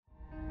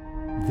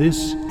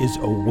This is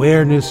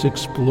Awareness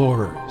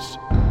Explorers.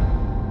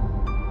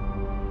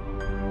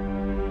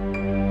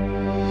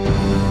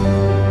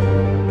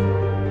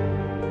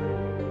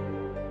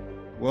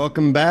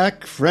 Welcome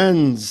back,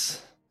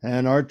 friends,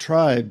 and our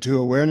tribe to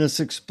Awareness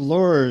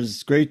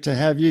Explorers. Great to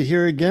have you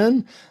here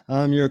again.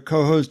 I'm your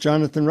co-host,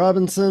 Jonathan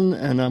Robinson,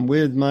 and I'm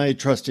with my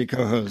trusty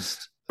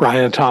co-host,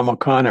 Brian Tom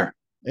O'Connor.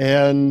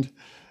 And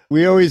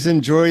we always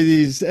enjoy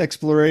these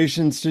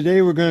explorations.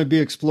 Today, we're going to be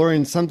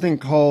exploring something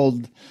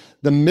called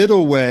the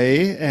middle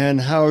way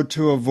and how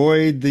to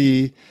avoid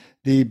the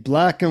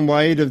black and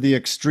white of the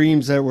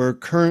extremes that we're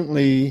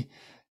currently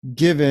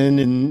given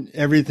in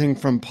everything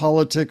from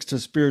politics to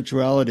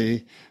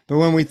spirituality. But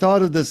when we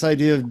thought of this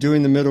idea of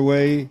doing the middle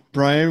way,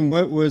 Brian,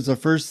 what was the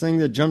first thing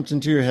that jumped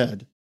into your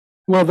head?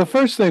 Well, the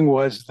first thing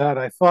was that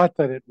I thought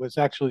that it was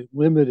actually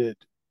limited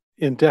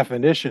in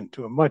definition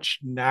to a much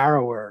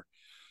narrower,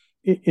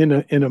 in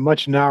a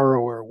much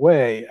narrower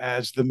way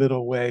as the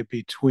middle way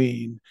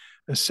between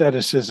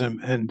asceticism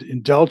and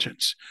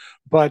indulgence.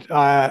 But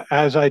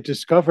as I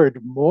discovered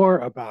more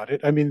about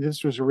it, I mean,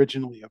 this was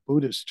originally a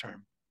Buddhist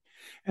term.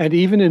 And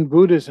even in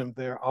Buddhism,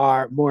 there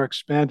are more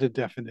expanded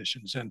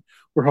definitions, and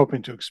we're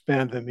hoping to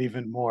expand them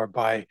even more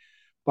by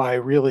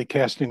really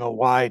casting a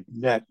wide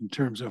net in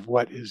terms of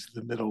what is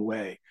the middle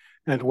way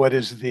and what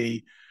is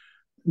the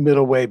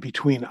middle way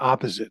between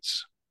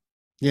opposites.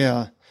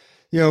 Yeah.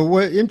 You know,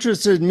 what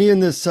interested me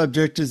in this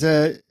subject is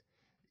that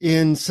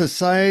in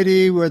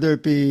society, whether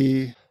it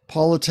be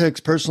politics,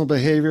 personal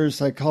behavior,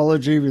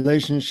 psychology,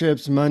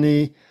 relationships,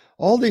 money,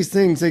 all these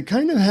things, they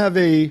kind of have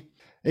a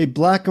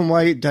black and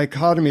white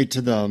dichotomy to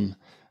them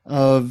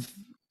of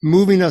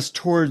moving us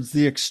towards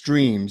the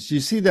extremes. You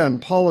see that in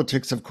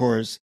politics, of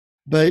course,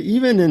 but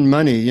even in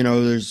money, you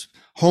know, there's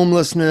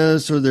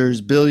homelessness or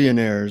there's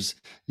billionaires.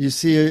 You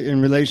see it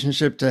in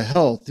relationship to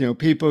health, you know,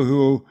 people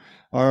who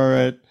are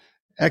at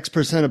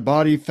X% of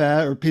body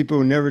fat or people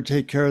who never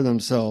take care of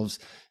themselves.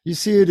 You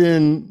see it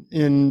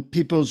in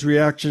people's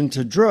reaction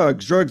to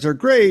drugs. Drugs are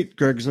great,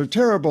 drugs are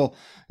terrible.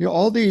 You know,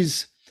 all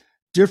these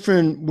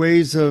different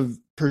ways of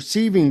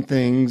perceiving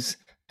things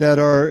that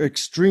are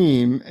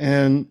extreme.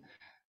 And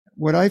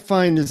what I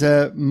find is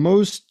that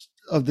most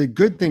of the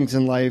good things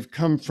in life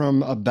come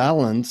from a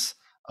balance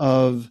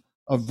of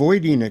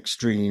avoiding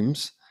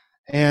extremes,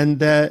 and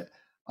that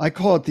I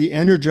call it the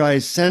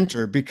energized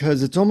center,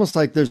 because it's almost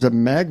like there's a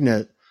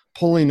magnet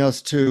pulling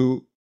us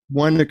to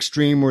one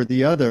extreme or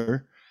the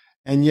other.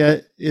 And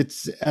yet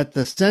it's at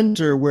the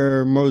center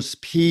where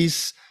most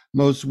peace,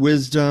 most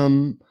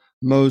wisdom,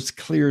 most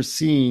clear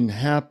seeing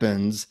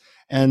happens.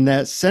 And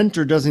that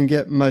center doesn't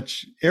get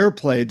much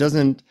airplay,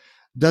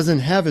 doesn't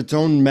have its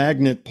own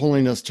magnet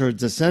pulling us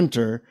towards the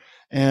center.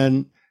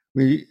 And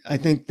I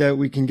think that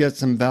we can get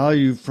some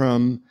value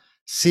from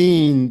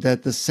seeing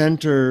that the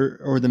center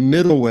or the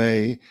middle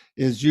way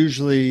is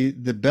usually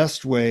the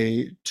best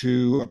way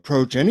to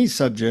approach any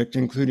subject,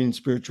 including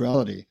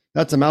spirituality.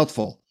 That's a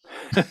mouthful.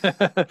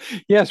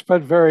 Yes,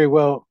 but very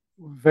well,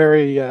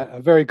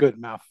 a very good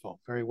mouthful,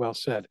 very well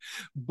said.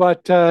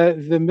 But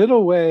the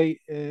middle way,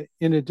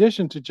 in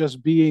addition to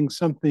just being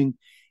something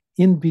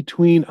in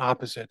between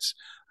opposites,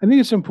 I think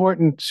it's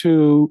important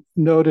to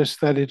notice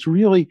that it's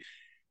really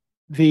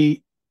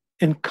the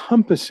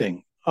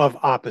encompassing of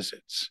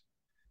opposites.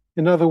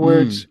 In other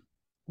words,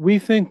 we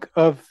think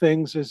of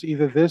things as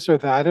either this or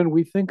that, and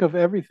we think of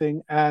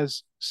everything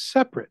as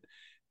separate.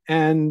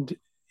 And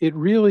it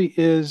really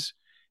is,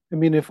 I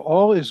mean, if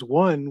all is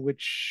one,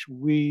 which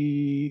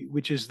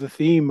is the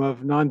theme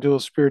of non-dual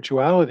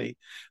spirituality,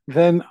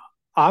 then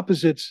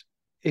opposites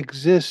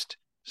exist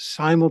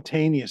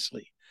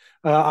simultaneously.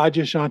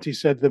 Adyashanti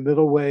said the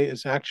middle way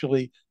is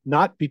actually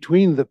not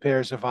between the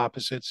pairs of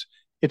opposites,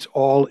 it's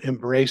all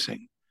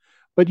embracing.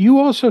 But you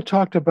also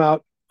talked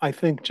about, I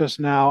think just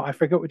now, I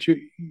forget what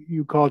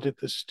you called it,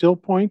 the still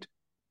point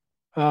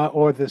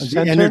or the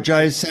center?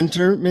 Energized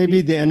center,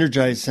 maybe the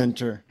energized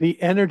center. The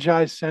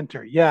energized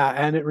center, yeah.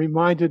 And it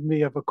reminded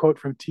me of a quote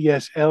from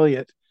T.S.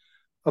 Eliot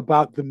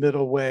about the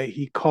middle way.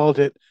 He called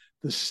it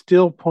the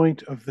still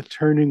point of the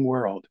turning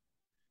world.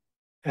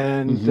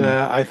 And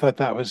I thought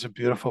that was a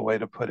beautiful way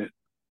to put it.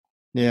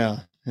 Yeah,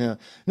 yeah.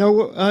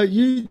 Now,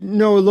 you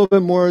know a little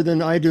bit more than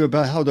I do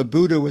about how the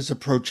Buddha was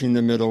approaching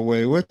the middle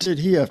way. What did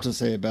he have to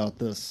say about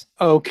this?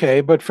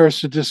 Okay, but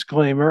first a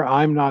disclaimer,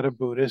 I'm not a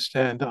Buddhist,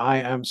 and I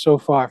am so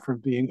far from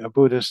being a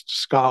Buddhist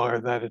scholar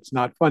that it's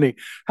not funny.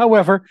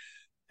 However,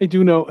 I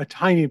do know a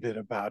tiny bit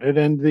about it,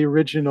 and the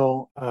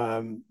original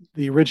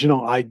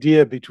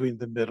idea between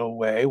the middle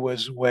way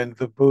was when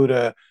the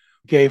Buddha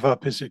gave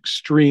up his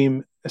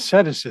extreme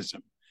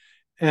asceticism.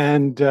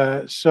 And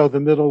so the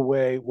middle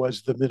way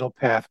was the middle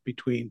path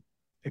between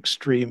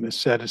extreme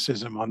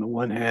asceticism on the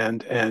one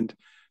hand and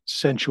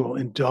sensual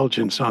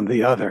indulgence on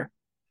the other.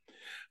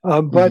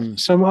 But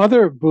some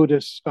other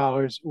Buddhist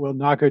scholars, well,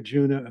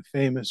 Nagarjuna, a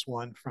famous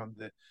one from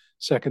the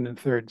 2nd and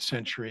 3rd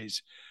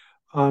centuries,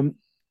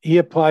 he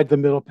applied the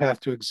middle path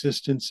to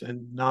existence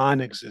and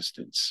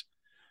non-existence.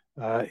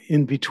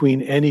 In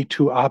between any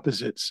two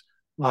opposites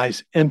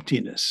lies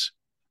emptiness,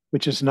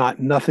 which is not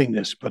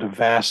nothingness, but a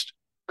vast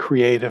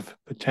creative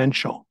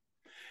potential.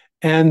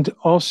 And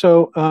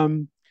also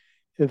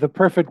the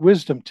perfect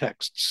wisdom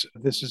texts.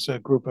 This is a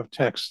group of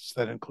texts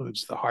that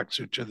includes the Heart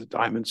Sutra, the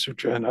Diamond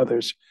Sutra, and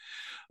others.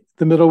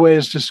 The middle way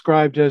is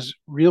described as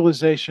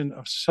realization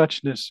of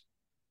suchness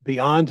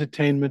beyond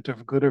attainment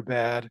of good or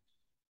bad,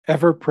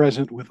 ever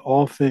present with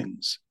all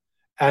things,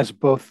 as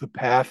both the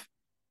path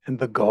and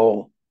the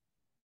goal.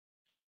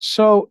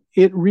 So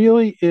it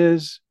really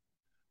is,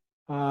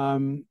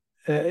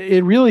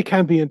 it really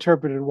can be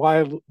interpreted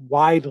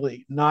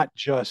widely, not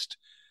just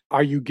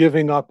are you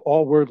giving up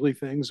all worldly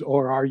things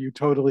or are you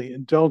totally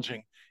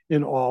indulging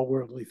in all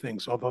worldly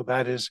things, although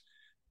that is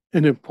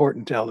an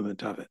important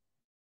element of it.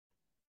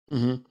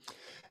 Mm-hmm.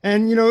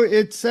 And,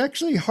 it's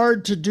actually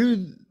hard to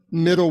do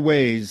middle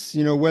ways,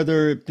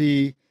 whether it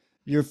be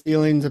your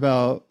feelings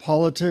about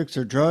politics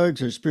or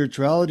drugs or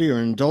spirituality or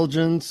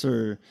indulgence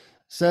or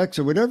sex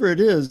or whatever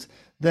it is,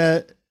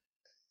 that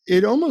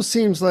it almost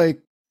seems like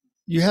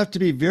you have to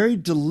be very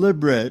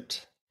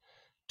deliberate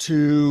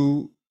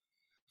to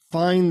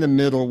find the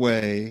middle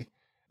way,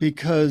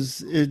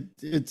 because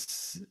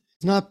it's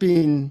not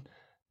being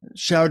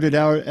shouted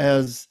out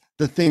as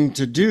the thing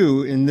to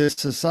do in this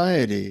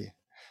society.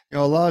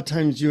 A lot of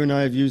times you and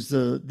I have used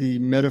the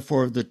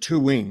metaphor of the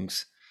two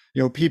wings.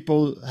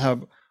 People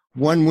have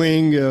one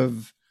wing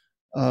of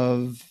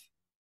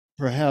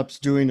perhaps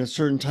doing a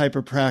certain type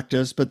of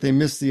practice, but they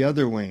miss the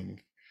other wing.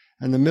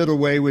 And the middle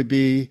way would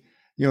be,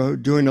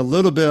 doing a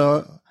little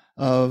bit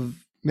of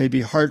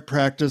maybe heart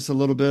practice, a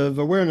little bit of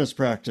awareness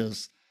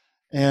practice.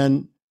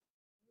 And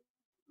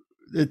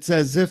it's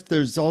as if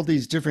there's all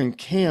these different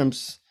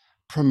camps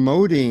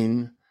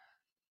promoting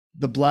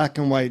the black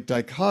and white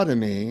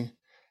dichotomy,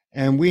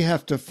 and we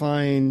have to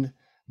find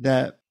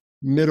that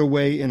middle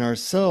way in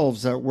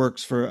ourselves that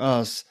works for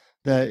us,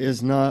 that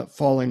is not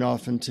falling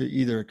off into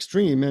either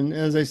extreme. And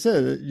as I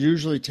said, it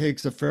usually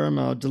takes a fair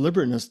amount of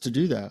deliberateness to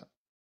do that.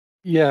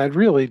 Yeah, it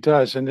really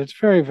does. And it's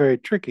very, very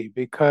tricky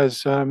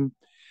because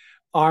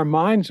our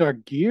minds are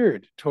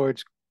geared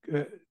towards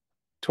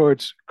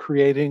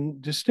creating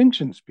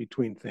distinctions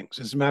between things.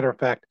 As a matter of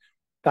fact,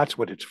 that's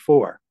what it's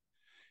for.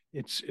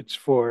 It's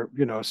for,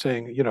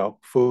 saying,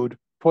 food,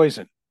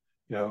 poison,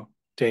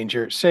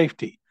 danger,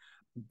 safety.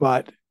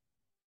 But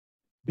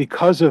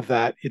because of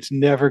that, it's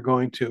never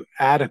going to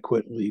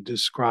adequately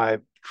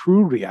describe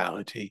true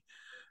reality,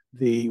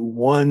 the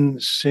one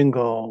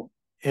single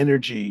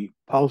energy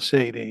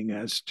pulsating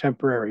as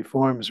temporary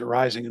forms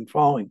arising and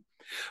falling.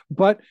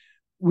 But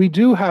we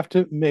do have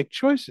to make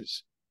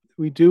choices.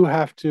 We do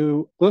have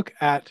to look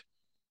at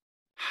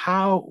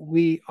how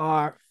we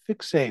are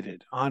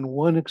fixated on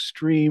one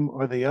extreme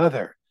or the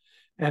other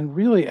and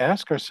really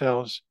ask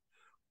ourselves,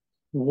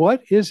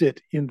 what is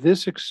it in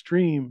this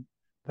extreme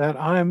that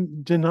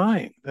I'm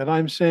denying, that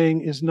I'm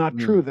saying is not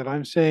true, that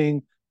I'm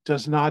saying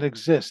does not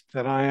exist,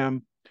 that I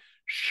am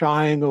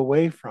shying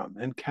away from?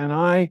 And can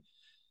I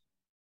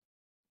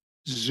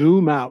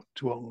zoom out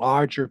to a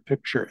larger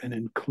picture and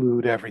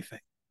include everything?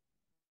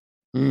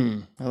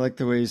 I like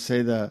the way you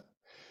say that.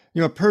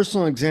 A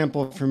personal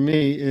example for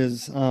me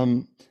is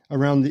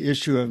around the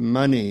issue of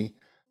money.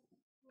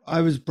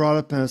 I was brought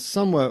up in a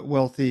somewhat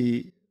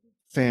wealthy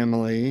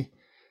family,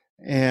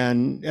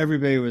 and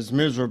everybody was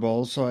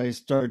miserable. So I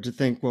started to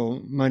think,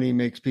 well, money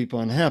makes people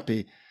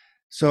unhappy.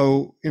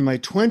 So in my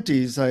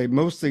 20s, I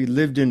mostly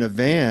lived in a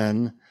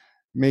van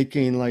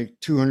making like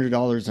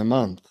 $200 a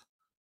month,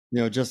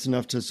 just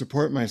enough to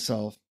support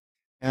myself.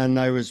 And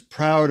I was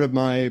proud of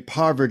my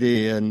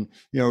poverty and,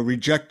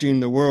 rejecting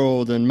the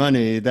world and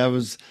money. That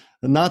was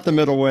not the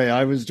middle way.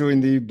 I was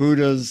doing the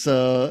Buddha's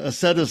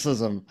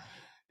asceticism.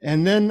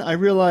 And then I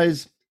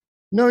realized,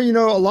 no,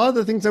 a lot of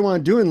the things I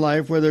want to do in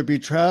life, whether it be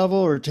travel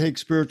or take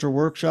spiritual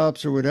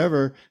workshops or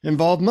whatever,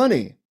 involve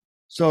money.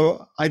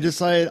 So I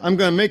decided I'm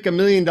going to make $1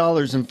 million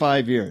in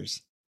 5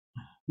 years.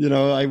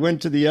 I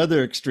went to the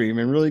other extreme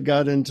and really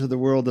got into the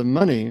world of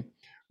money,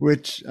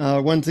 which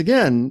once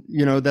again,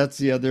 that's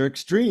the other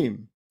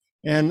extreme.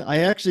 And I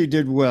actually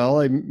did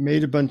well. I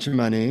made a bunch of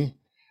money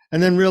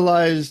and then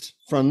realized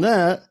from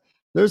that,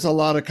 there's a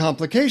lot of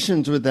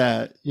complications with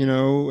that.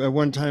 At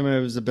one time I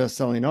was a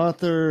best-selling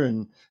author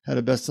and had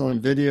a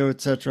best-selling video,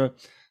 etc.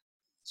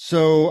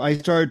 So I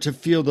started to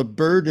feel the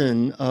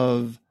burden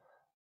of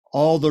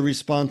all the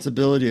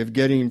responsibility of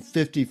getting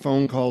 50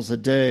 phone calls a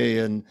day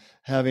and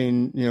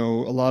having, a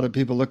lot of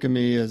people look at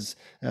me as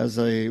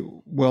a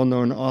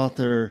well-known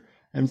author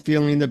and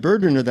feeling the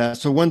burden of that.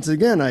 So once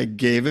again, I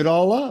gave it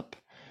all up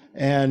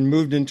and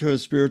moved into a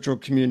spiritual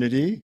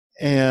community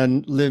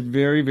and lived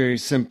very, very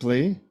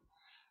simply.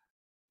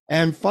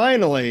 And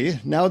finally,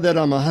 now that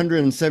I'm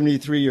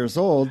 173 years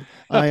old,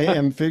 I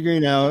am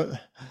figuring out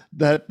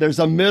that there's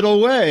a middle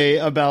way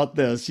about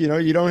this. You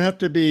don't have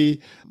to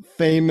be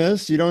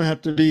famous. You don't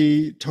have to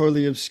be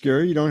totally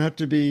obscure. You don't have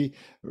to be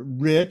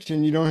rich,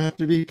 and you don't have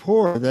to be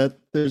poor. That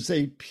there's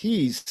a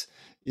peace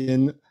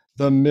in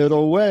the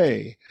middle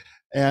way.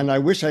 And I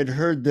wish I'd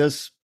heard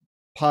this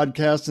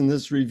podcast and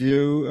this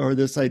review or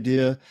this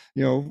idea,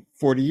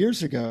 40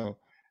 years ago,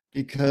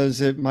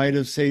 because it might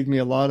have saved me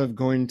a lot of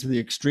going to the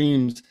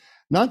extremes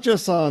not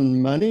just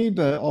on money,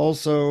 but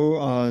also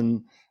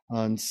on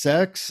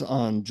sex,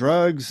 on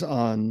drugs,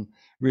 on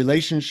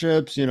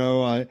relationships.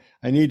 I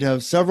need to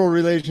have several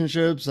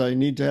relationships. I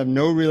need to have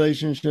no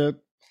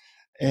relationship.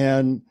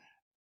 And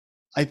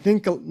I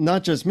think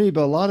not just me,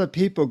 but a lot of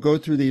people go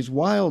through these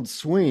wild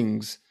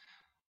swings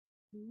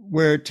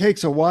where it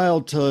takes a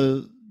while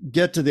to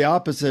get to the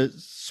opposite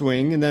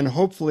swing. And then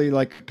hopefully,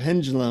 like a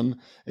pendulum,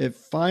 it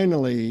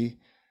finally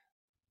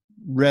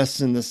rests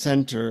in the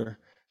center,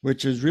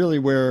 which is really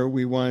where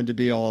we wanted to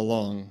be all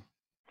along.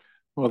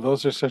 Well,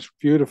 those are such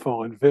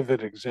beautiful and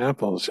vivid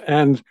examples.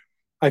 And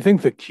I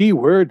think the key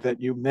word that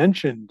you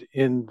mentioned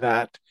in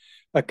that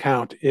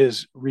account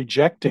is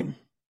rejecting.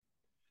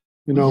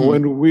 Mm-hmm.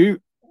 When we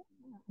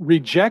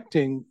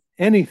rejecting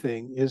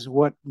anything is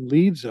what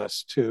leads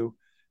us to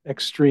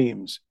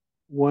extremes,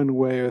 one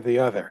way or the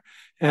other.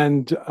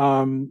 And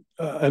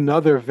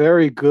another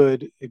very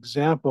good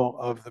example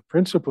of the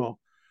principle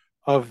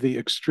of the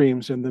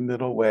extremes in the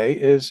middle way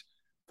is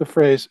the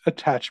phrase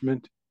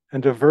attachment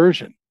and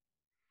aversion.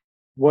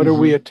 What are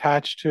we Mm-hmm.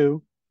 attached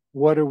to?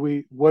 What are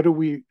we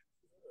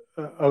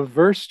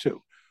averse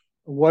to?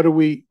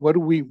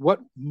 What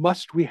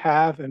must we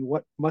have and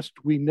what must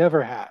we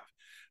never have?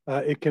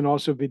 It can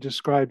also be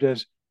described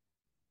as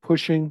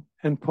pushing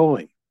and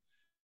pulling,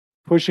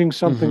 pushing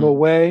something Mm-hmm.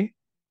 away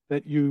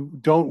that you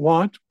don't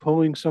want,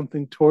 pulling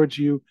something towards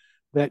you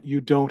that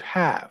you don't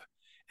have.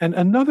 And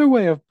another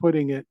way of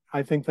putting it,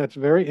 I think that's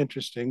very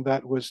interesting,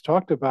 that was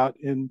talked about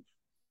in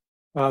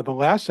the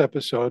last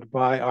episode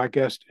by our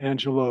guest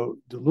Angelo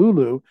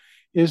DeLulu,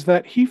 is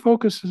that he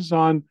focuses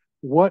on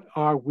what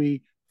are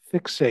we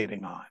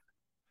fixating on.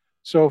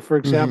 So, for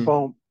Mm-hmm.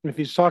 example, if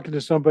he's talking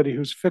to somebody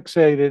who's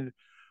fixated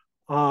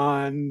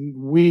on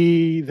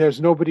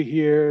there's nobody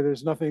here,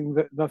 there's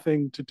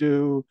nothing to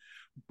do,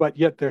 but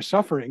yet they're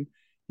suffering,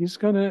 he's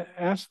going to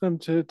ask them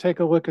to take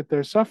a look at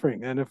their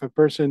suffering. And if a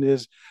person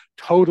is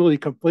totally,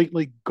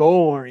 completely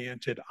goal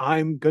oriented,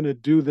 I'm going to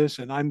do this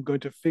and I'm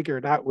going to figure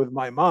it out with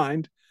my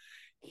mind,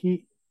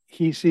 he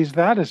he sees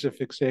that as a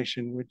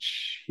fixation,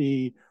 which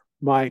he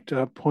might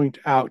point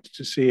out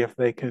to see if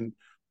they can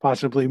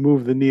possibly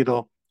move the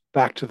needle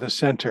back to the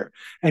center.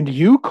 And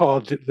you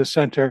called the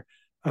center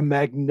a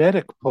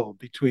magnetic pull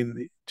between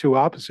the two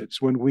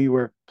opposites when we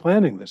were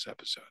planning this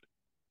episode.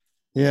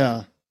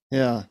 Yeah.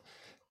 Yeah.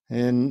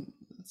 And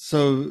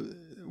so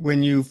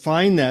when you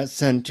find that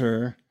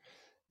center,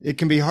 it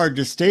can be hard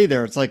to stay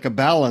there. It's like a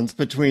balance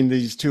between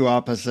these two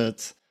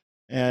opposites,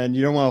 and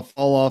you don't want to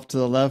fall off to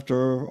the left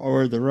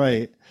or the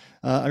right.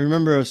 I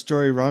remember a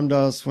story Ram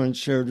Dass once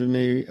shared with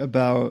me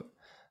about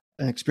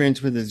an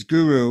experience with his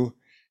guru.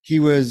 He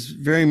was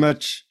very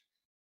much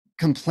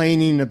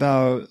complaining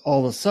about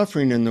all the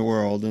suffering in the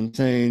world and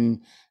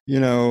saying,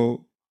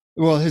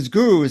 well, his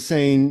guru was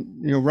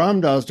saying,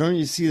 Ram Dass, don't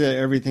you see that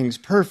everything's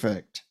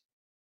perfect?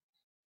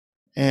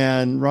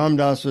 And Ram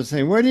Dass was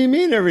saying, what do you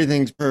mean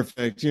everything's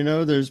perfect?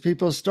 There's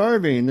people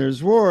starving,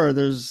 there's war,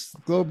 there's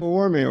global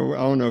warming. I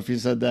don't know if he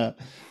said that,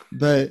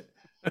 but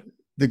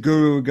the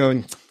guru would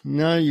go,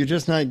 no, you're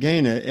just not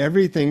getting it.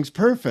 Everything's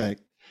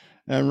perfect.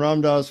 And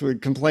Ram Dass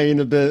would complain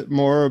a bit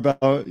more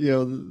about,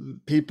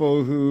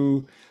 people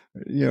who,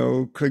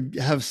 could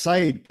have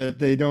sight, but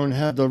they don't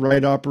have the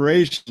right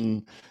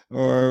operation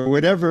or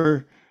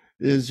whatever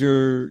is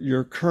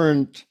your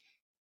current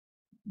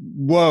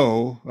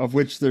woe, of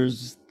which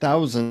there's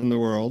thousands in the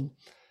world.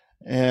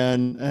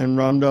 And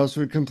Ram Dass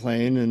would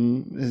complain,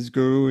 and his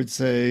guru would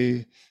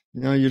say,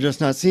 you're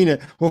just not seeing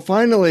it. Well,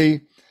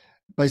 finally,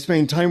 by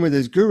spending time with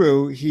his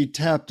guru, he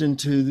tapped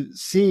into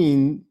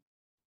seeing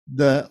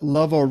the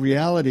level of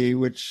reality,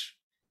 which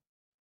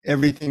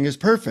everything is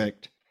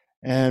perfect.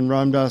 And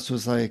Ram Dass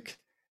was like,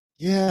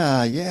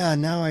 yeah,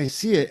 now I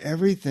see it.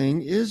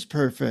 Everything is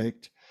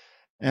perfect.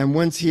 And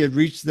once he had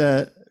reached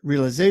that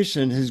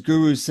realization, his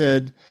guru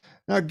said,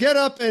 now get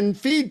up and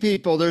feed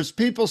people. There's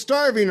people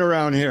starving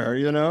around here,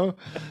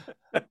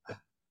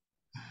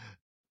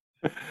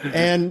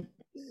 And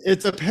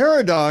it's a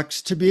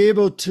paradox to be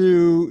able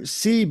to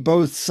see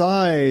both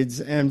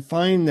sides and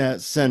find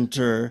that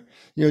center,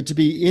 to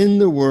be in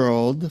the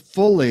world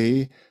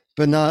fully,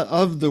 but not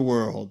of the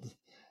world.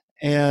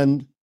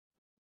 And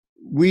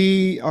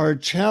we are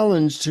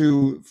challenged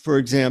to, for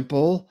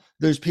example,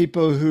 there's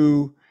people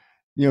who,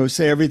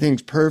 say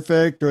everything's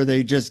perfect or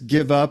they just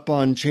give up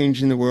on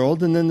changing the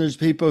world. And then there's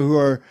people who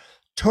are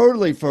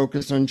totally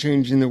focused on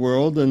changing the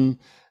world and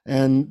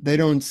they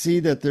don't see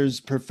that there's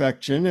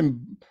perfection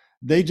and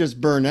they just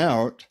burn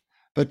out.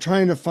 But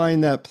trying to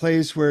find that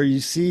place where you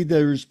see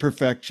there's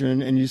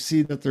perfection and you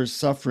see that there's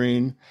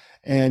suffering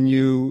and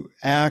you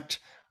act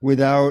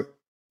without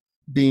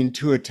being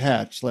too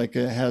attached, like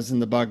it has in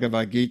the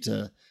Bhagavad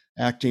Gita,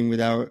 acting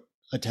without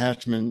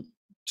attachment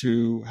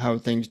to how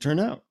things turn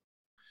out.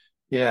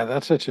 Yeah,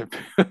 that's such a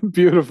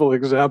beautiful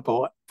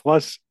example,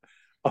 plus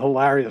a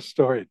hilarious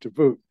story to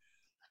boot.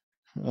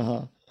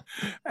 Uh-huh.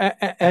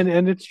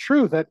 And it's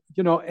true that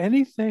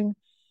anything,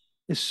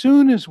 as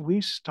soon as we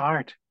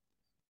start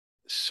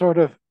sort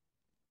of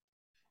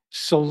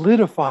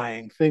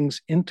solidifying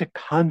things into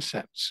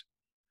concepts,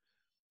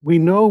 we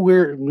know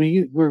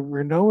we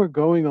know we're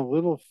going a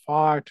little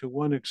far to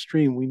one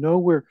extreme. We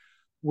know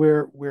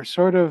we're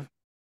sort of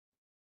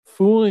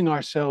fooling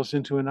ourselves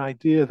into an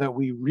idea that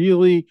we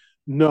really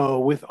know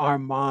with our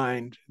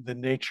mind the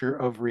nature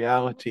of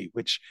reality,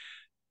 which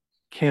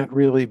can't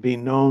really be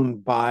known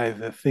by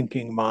the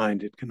thinking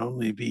mind. It can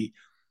only be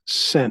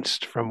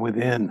sensed from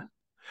within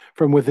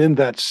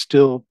that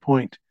still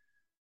point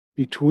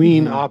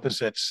between Hmm.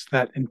 opposites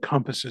that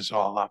encompasses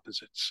all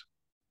opposites.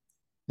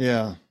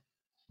 Yeah,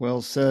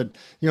 well said.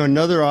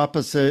 Another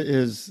opposite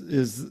is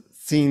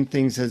seeing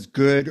things as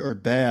good or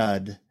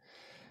bad.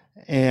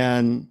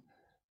 And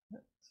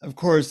of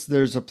course,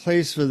 there's a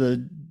place for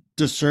the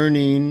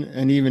discerning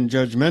and even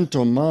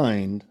judgmental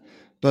mind,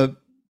 but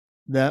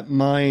that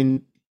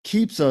mind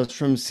keeps us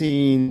from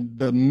seeing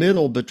the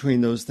middle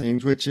between those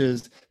things, which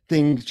is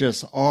things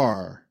just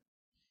are.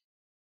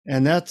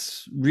 And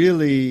that's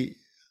really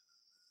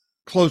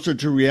closer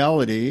to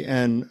reality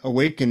and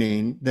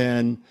awakening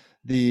than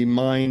the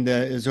mind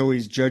that is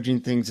always judging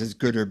things as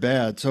good or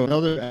bad. So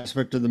another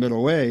aspect of the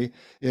middle way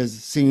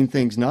is seeing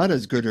things not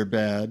as good or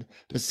bad,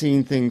 but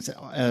seeing things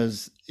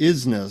as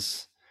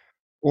isness,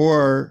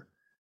 or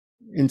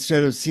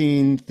instead of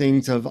seeing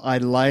things of I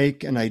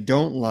like and I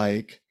don't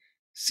like,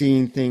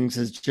 seeing things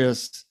as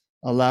just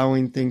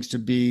allowing things to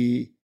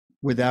be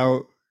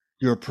without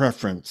your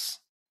preference.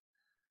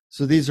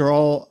 So these are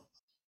all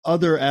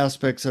other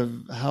aspects of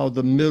how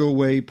the middle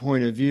way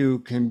point of view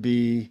can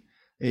be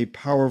a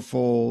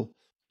powerful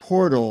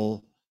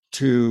portal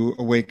to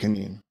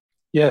awakening.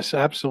 Yes,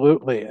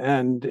 absolutely.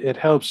 And it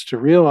helps to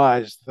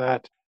realize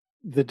that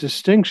the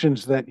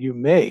distinctions that you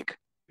make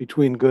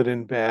between good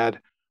and bad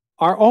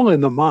are all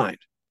in the mind.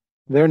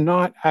 They're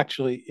not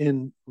actually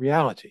in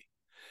reality.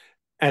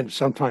 And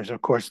sometimes,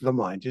 of course, the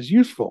mind is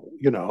useful,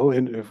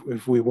 and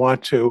if we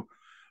want to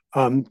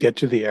get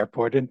to the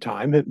airport in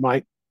time, it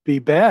might be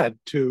bad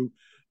to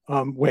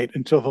wait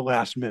until the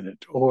last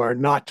minute or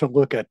not to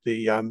look at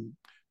the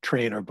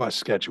train or bus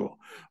schedule.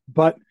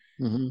 But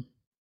Mm-hmm.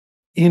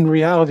 in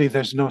reality,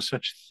 there's no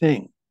such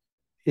thing.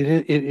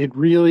 It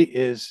really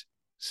is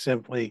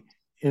simply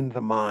in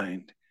the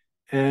mind.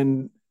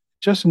 And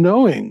just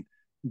knowing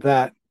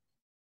that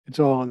it's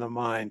all in the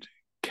mind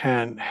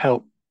can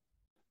help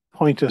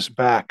point us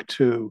back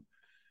to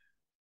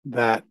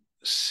that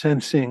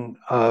sensing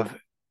of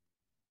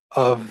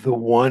the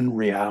one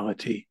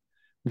reality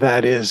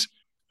that is,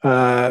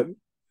 uh,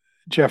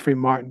 Jeffrey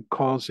Martin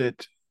calls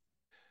it,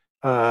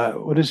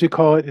 what does he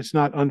call it? It's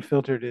not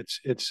unfiltered.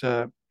 It's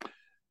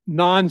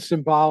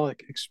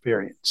non-symbolic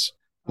experience.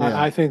 Yeah.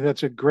 I think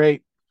that's a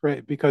great,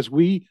 because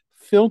we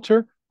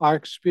filter our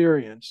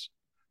experience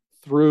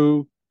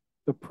through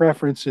the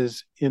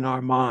preferences in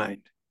our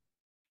mind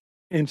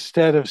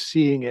instead of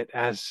seeing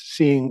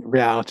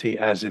reality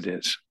as it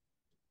is.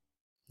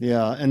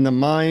 Yeah. And the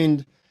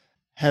mind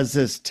has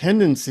this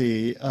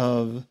tendency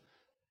of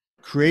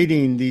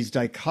creating these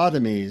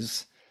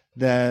dichotomies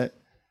that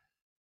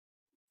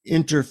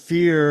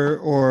interfere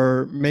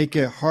or make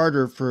it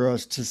harder for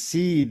us to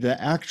see the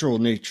actual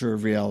nature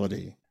of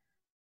reality.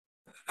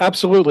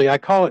 Absolutely. I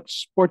call it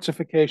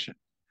sportsification.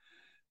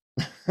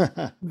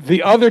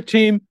 The other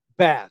team,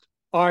 bad.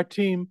 Our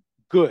team,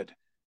 good.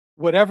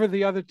 Whatever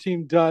the other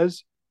team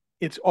does,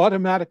 it's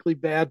automatically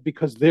bad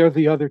because they're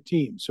the other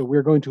team. So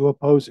we're going to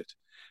oppose it.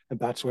 And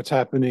that's what's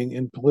happening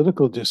in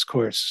political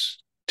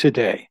discourse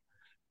today.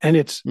 And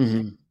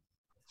Mm-hmm.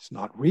 it's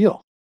not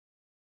real.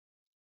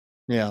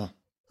 Yeah.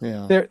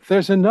 Yeah.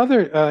 There's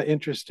another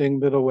interesting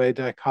middle way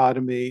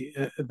dichotomy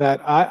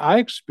that I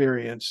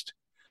experienced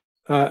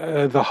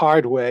the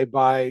hard way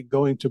by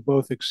going to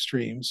both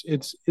extremes.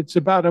 It's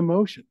about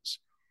emotions,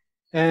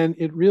 and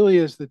it really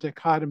is the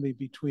dichotomy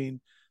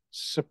between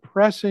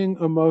suppressing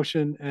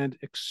emotion and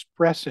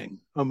expressing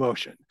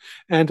emotion.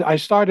 And I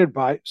started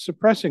by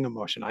suppressing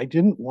emotion. I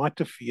didn't want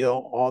to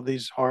feel all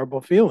these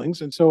horrible feelings,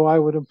 and so I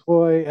would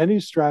employ any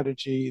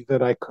strategy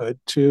that I could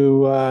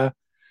to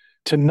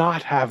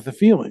not have the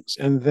feelings.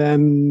 And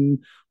then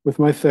with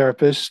my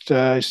therapist,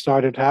 I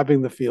started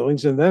having the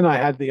feelings. And then I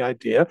had the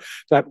idea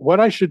that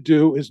what I should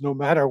do is no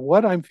matter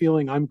what I'm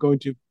feeling, I'm going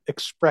to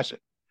express it.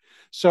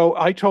 So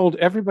I told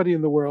everybody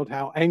in the world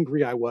how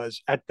angry I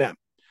was at them.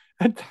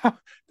 And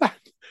that,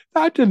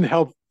 that didn't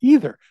help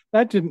either.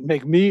 That didn't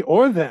make me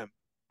or them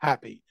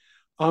happy.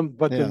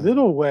 But the Yeah.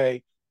 middle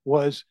way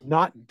was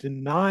not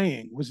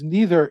denying, was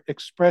neither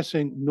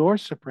expressing nor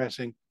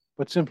suppressing,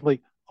 but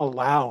simply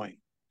allowing.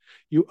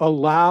 You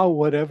allow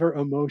whatever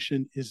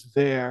emotion is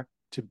there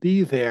to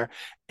be there,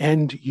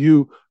 and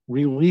you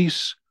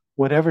release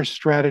whatever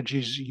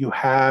strategies you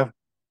have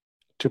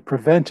to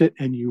prevent it,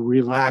 and you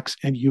relax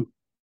and you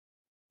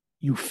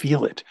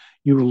feel it.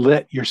 You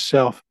let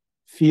yourself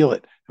feel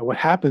it. And what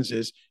happens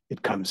is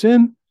it comes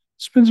in,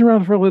 spins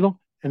around for a little,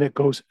 and it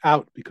goes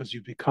out because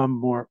you become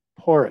more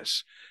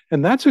porous.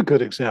 And that's a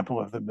good example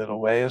of the middle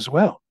way as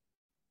well.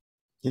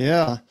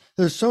 Yeah.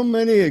 There's so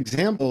many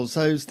examples.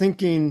 I was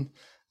thinking,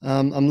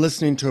 I'm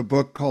listening to a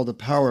book called The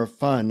Power of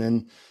Fun,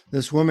 and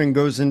this woman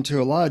goes into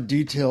a lot of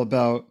detail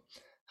about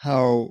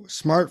how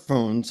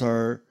smartphones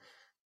are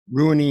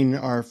ruining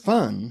our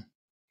fun.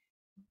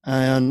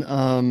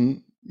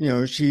 And,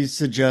 she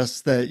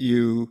suggests that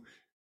you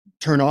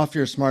turn off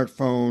your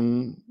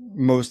smartphone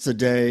most of the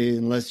day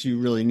unless you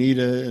really need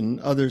it, and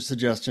other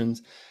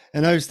suggestions.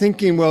 And I was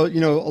thinking, well, a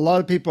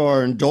lot of people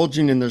are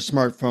indulging in their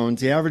smartphones.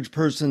 The average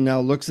person now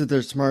looks at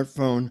their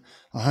smartphone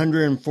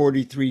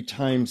 143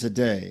 times a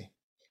day.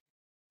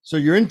 So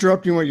you're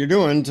interrupting what you're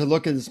doing to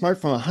look at the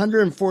smartphone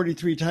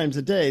 143 times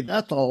a day.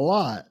 That's a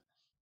lot.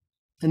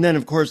 And then,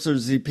 of course,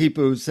 there's the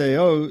people who say,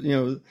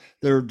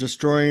 they're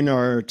destroying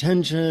our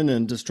attention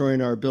and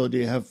destroying our ability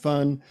to have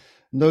fun.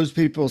 And those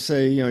people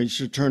say, you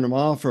should turn them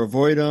off or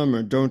avoid them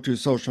or don't do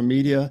social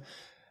media.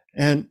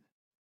 And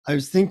I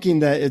was thinking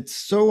that it's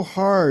so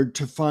hard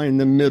to find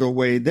the middle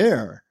way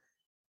there,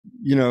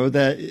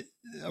 that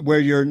where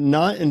you're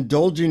not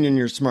indulging in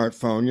your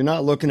smartphone, you're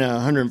not looking at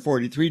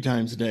 143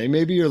 times a day.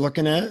 Maybe you're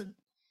looking at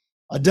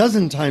a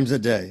dozen times a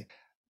day,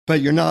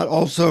 but you're not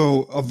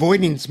also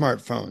avoiding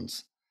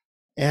smartphones.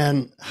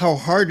 And how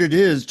hard it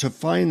is to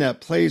find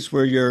that place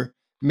where you're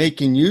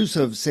making use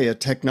of, say, a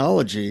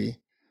technology,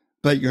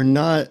 but you're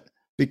not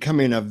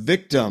becoming a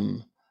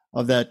victim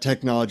of that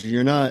technology.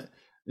 You're not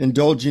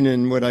indulging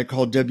in what I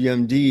call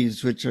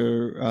WMDs, which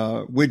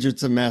are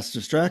widgets of mass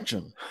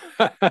distraction.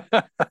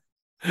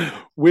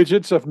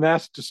 Widgets of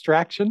mass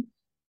distraction?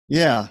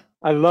 Yeah.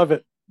 I love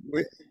it.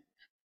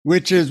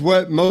 Which is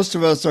what most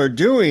of us are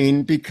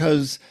doing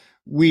because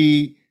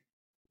we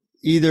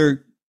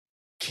either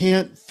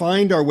can't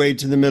find our way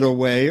to the middle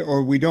way,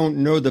 or we don't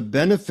know the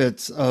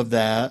benefits of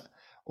that,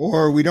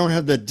 or we don't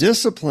have the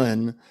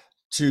discipline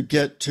to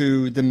get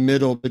to the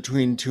middle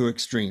between two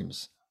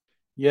extremes.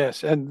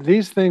 Yes. And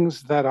these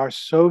things that are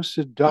so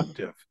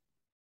seductive,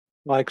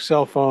 like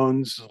cell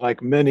phones,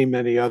 like many,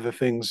 many other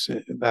things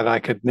that I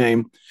could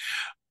name,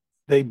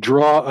 they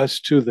draw us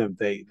to them.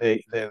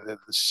 The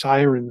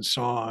siren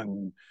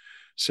song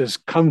says,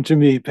 "Come to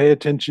me, pay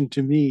attention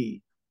to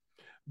me."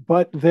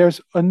 But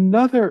there's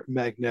another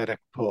magnetic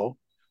pull,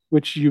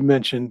 which you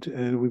mentioned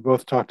and we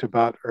both talked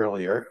about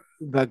earlier,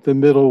 that the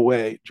middle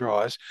way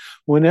draws.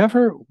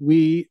 Whenever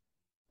we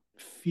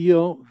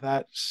feel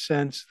that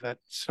sense that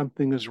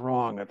something is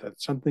wrong or that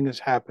something is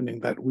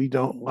happening that we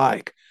don't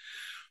like,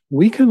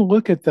 we can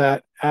look at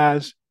that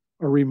as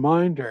a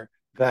reminder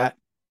that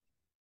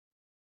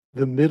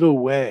the middle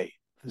way,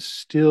 the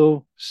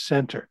still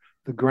center,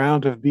 the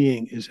ground of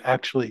being is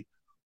actually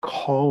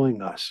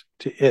calling us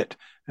to it.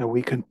 And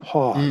we can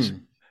pause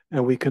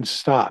and we can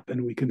stop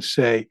and we can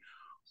say,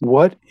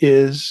 what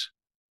is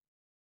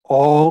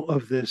all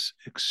of this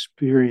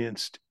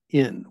experienced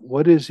in?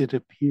 What is it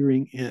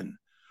appearing in?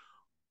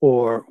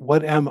 Or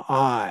what am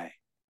I?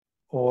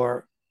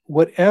 Or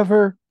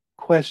whatever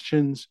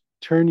questions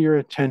turn your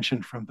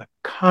attention from the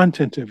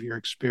content of your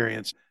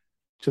experience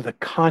to the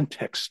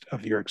context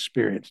of your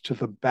experience, to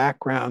the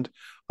background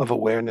of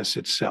awareness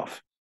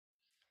itself.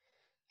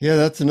 Yeah,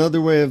 that's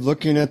another way of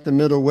looking at the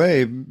middle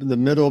way, the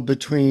middle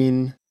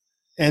between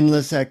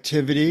endless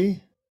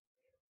activity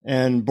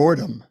and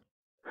boredom.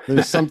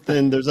 There's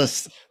something, there's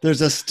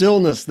a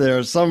stillness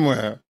there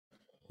somewhere.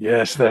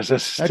 Yes, there's a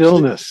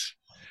stillness,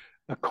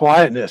 a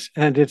quietness,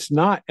 and it's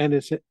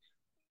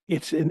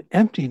an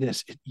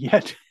emptiness,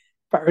 yet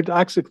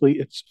paradoxically,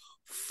 it's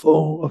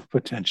full of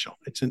potential.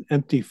 It's an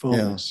empty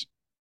fullness.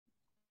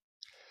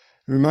 Yeah.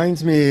 It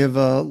reminds me of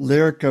a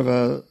lyric of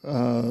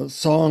a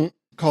song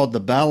called The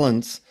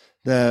Balance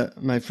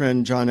that my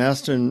friend John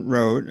Aston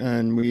wrote,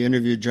 and we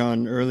interviewed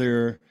John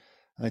earlier.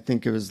 I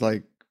think it was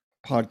like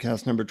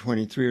podcast number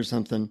 23 or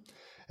something.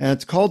 And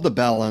it's called The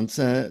Balance,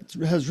 and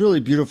it has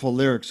really beautiful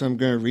lyrics, so I'm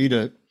going to read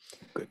it.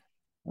 Good.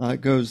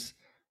 It goes,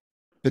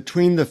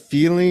 between the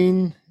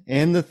feeling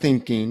and the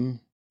thinking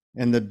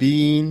and the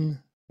being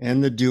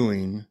and the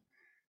doing,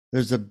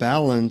 there's a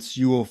balance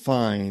you will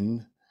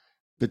find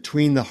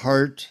between the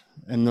heart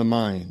and the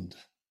mind.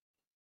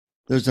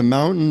 There's a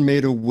mountain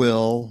made of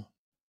will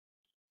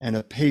and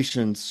a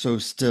patience so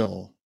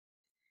still.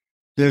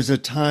 There's a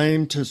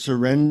time to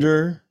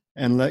surrender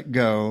and let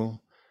go.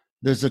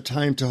 There's a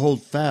time to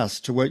hold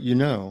fast to what you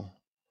know.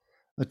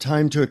 A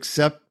time to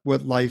accept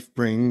what life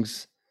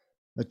brings.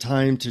 A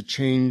time to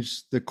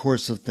change the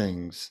course of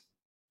things.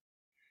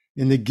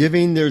 In the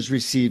giving, there's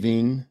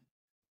receiving.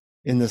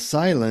 In the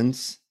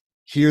silence,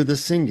 hear the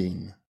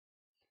singing.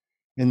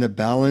 In the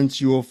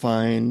balance, you will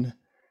find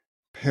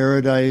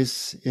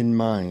paradise in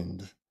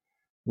mind.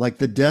 Like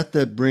the death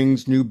that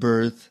brings new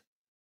birth,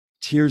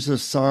 tears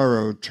of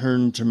sorrow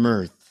turn to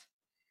mirth.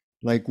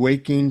 Like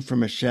waking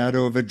from a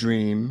shadow of a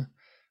dream,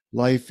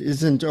 life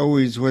isn't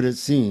always what it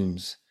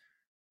seems.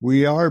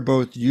 We are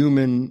both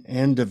human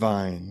and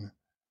divine,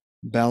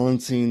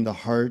 balancing the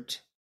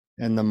heart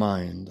and the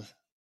mind.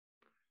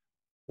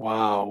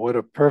 Wow, what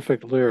a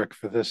perfect lyric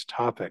for this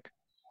topic.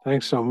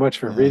 Thanks so much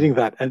for reading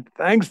that. And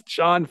thanks,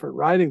 John, for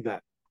writing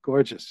that.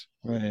 Gorgeous.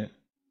 Right.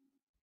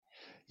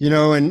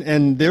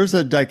 And there's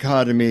a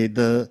dichotomy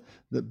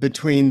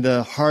between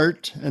the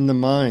heart and the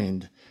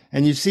mind.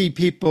 And you see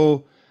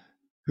people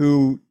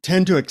who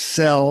tend to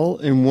excel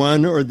in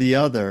one or the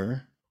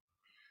other,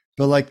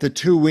 But like the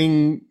two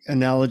wing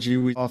analogy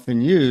we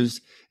often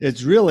use,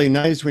 it's really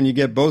nice when you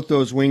get both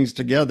those wings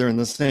together in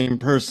the same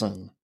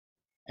person.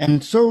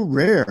 And so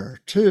rare,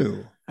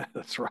 too.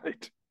 That's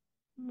right.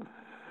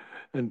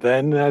 And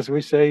then, as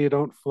we say, you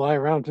don't fly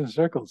around in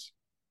circles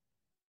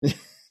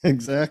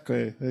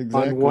Exactly, on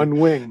exactly. one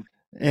wing.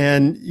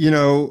 And,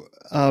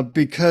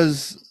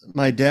 because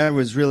my dad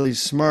was really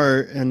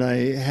smart and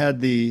I had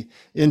the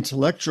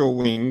intellectual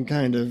wing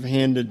kind of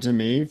handed to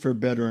me for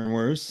better and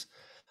worse,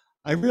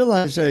 I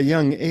realized at a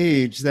young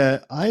age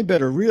that I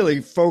better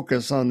really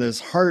focus on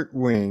this heart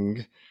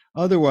wing.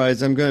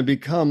 Otherwise, I'm going to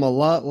become a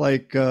lot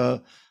like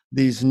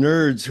these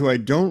nerds who I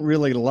don't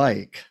really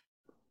like.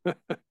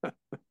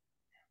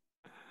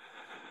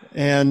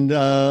 And,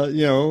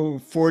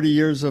 40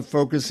 years of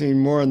focusing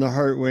more on the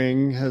heart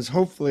wing has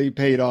hopefully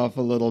paid off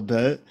a little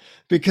bit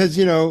because,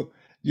 you're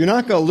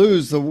not going to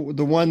lose the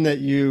one that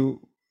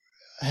you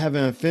have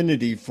an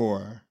affinity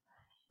for.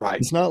 Right.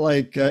 It's not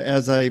like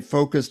as I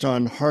focused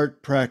on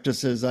heart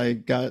practices, I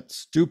got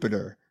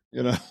stupider,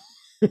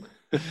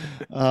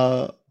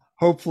 uh,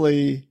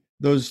 hopefully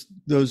those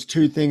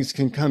two things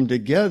can come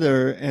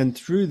together and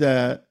through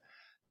that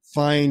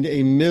find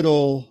a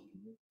middle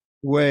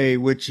way,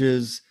 which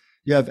is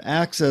you have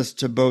access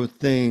to both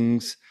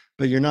things,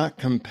 but you're not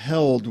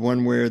compelled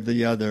one way or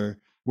the other,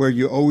 where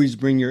you always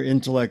bring your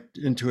intellect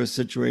into a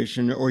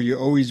situation or you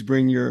always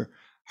bring your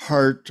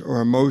heart or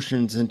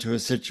emotions into a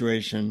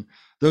situation.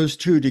 Those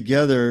two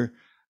together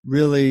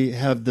really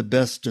have the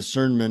best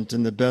discernment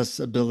and the best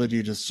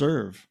ability to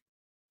serve.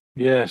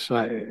 Yes,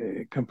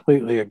 I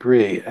completely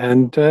agree.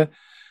 And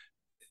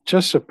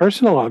just a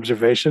personal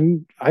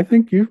observation, I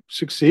think you've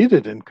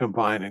succeeded in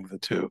combining the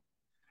two.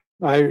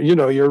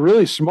 You're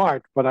really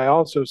smart, but I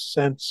also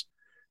sense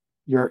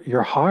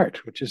your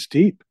heart, which is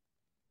deep.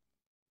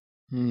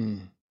 Hmm.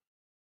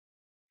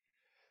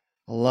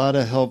 A lot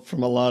of help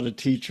from a lot of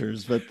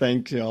teachers, but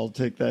thank you. I'll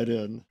take that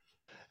in.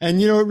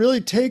 And it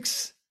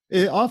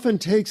often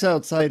takes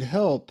outside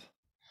help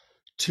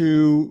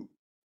to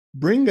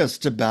bring us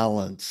to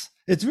balance.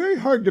 It's very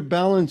hard to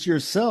balance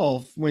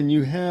yourself when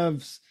you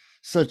have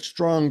such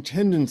strong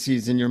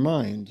tendencies in your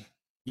mind.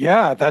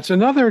 Yeah, that's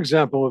another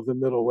example of the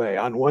middle way.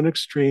 On one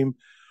extreme,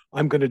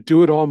 I'm going to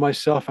do it all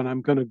myself and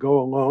I'm going to go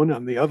alone.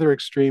 On the other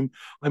extreme,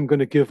 I'm going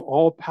to give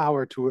all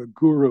power to a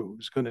guru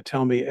who's going to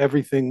tell me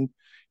everything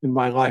in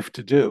my life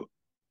to do.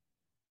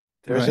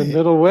 There's a Right,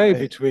 middle way right.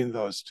 between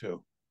those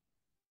two.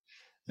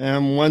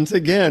 And once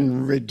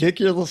again,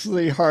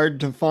 ridiculously hard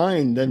to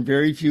find, and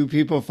very few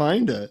people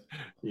find it.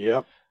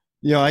 Yep.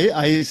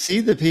 I see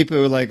the people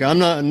who are like,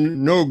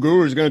 no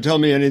guru is going to tell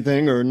me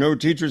anything, or no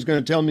teacher is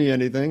going to tell me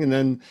anything. And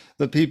then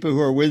the people who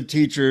are with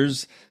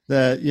teachers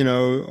that,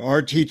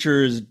 our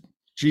teacher is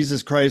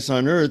Jesus Christ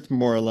on earth,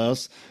 more or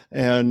less,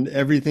 and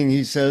everything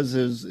he says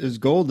is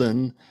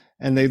golden,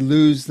 and they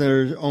lose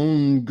their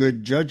own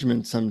good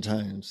judgment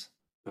sometimes.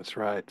 That's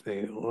right.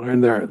 They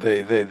learn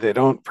they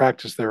don't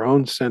practice their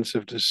own sense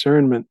of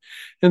discernment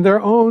and their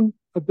own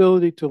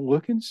ability to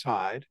look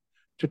inside,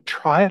 to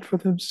try it for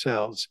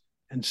themselves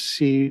and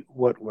see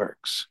what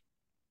works.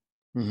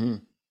 Hmm.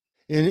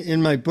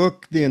 In my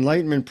book, The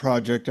Enlightenment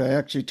Project, I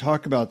actually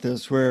talk about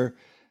this, where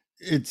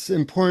it's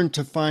important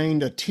to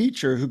find a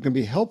teacher who can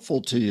be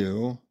helpful to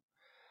you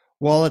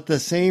while at the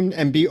same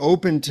and be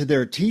open to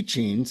their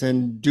teachings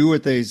and do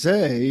what they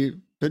say,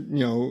 but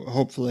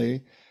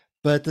hopefully,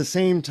 but at the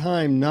same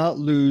time not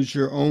lose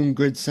your own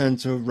good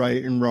sense of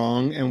right and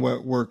wrong and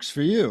what works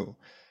for you.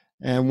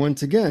 And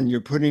once again,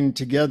 you're putting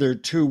together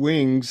two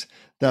wings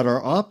that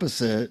are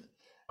opposite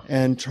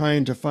and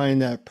trying to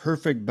find that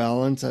perfect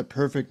balance, that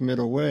perfect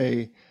middle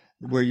way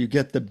where you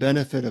get the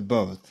benefit of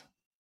both.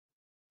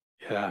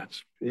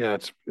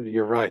 It's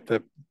you're right.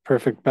 The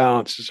perfect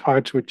balance is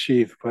hard to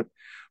achieve, but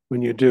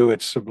when you do,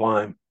 it's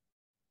sublime.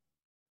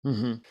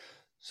 Hmm.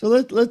 So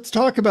let's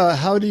talk about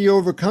how do you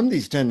overcome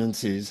these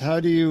tendencies? How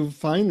do you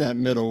find that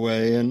middle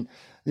way? And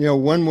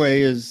one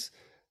way is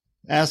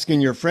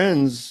asking your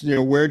friends,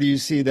 where do you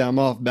see them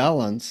off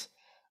balance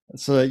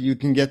so that you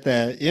can get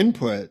that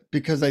input?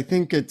 Because I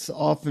think it's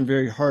often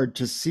very hard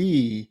to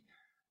see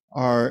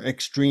our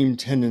extreme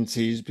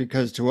tendencies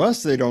because to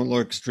us they don't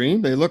look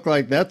extreme. They look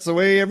like that's the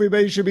way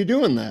everybody should be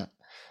doing that.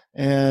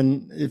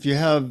 And if you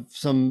have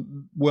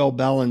some well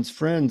balanced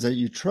friends that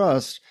you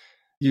trust,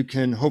 you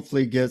can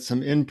hopefully get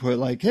some input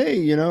like,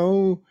 hey,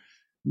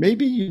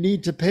 maybe you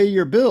need to pay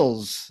your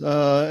bills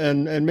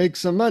and make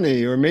some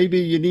money, or maybe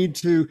you need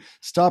to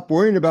stop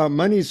worrying about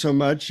money so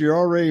much. You're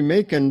already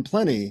making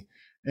plenty,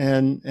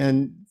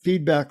 and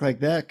feedback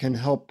like that can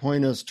help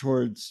point us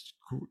towards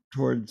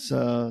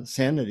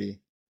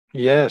sanity.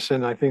 Yes,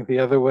 and I think the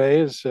other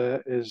way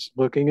is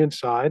looking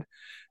inside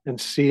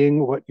and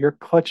seeing what you're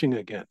clutching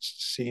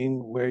against, seeing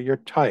where you're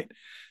tight,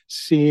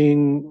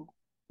 seeing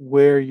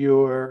where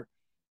you're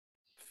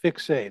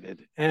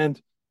fixated,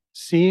 and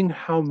seeing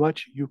how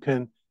much you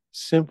can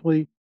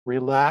simply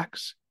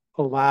relax,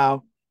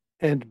 allow,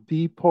 and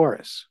be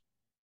porous.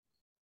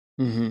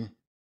 Hmm.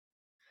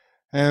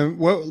 And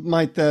what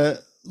might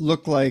that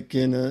look like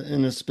in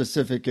a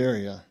specific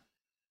area?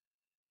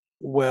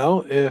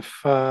 Well,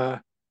 if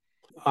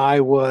I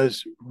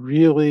was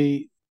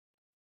really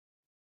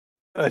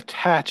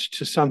attached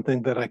to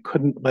something that I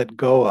couldn't let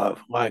go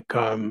of, like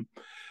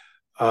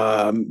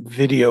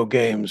video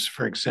games,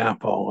 for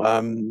example,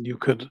 you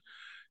could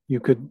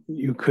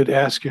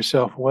ask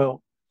yourself,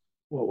 well,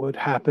 what would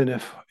happen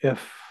if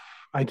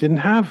I didn't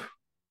have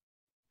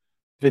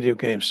video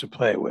games to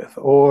play with,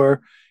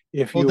 or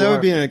if Well, you that would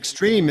are, be an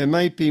extreme. It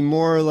might be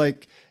more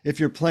like if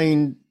you're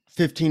playing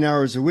 15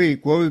 hours a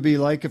week, what would it be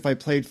like if I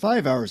played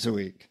 5 hours a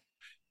week?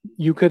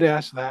 you could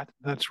ask that.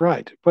 That's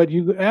right. But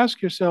you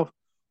ask yourself,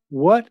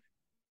 what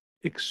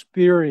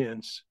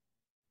experience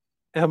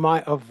am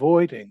I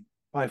avoiding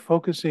by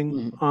focusing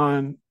Mhm,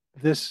 on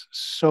this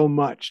so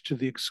much to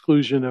the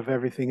exclusion of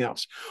everything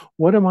else?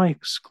 What am I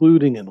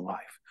excluding in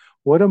life?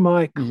 What am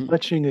I mhm.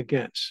 clutching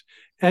against?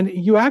 And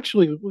you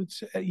actually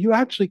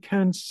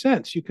can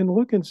sense, you can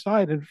look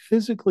inside and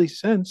physically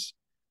sense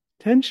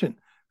tension,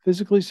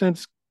 physically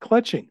sense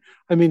clutching.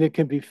 I mean, it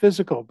can be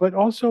physical, but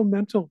also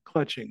mental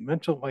clutching,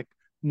 mental like,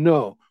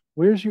 no,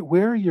 where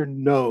are your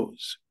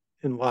no's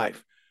in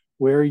life?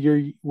 Where are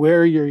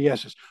your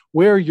yeses?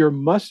 Where are your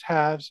must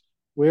haves?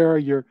 Where are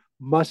your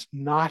must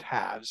not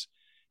haves?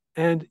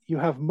 And you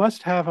have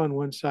must have on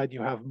one side,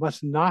 you have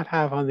must not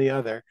have on the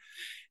other,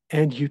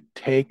 and you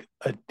take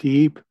a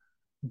deep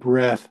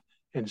breath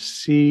and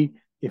see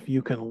if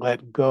you can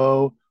let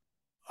go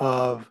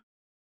of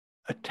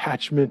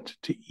attachment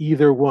to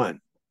either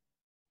one,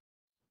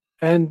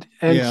 and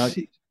Yeah.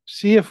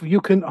 see if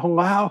you can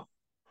allow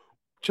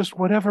just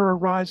whatever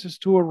arises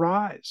to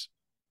arise.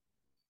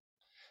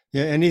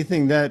 Yeah.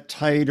 Anything that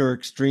tight or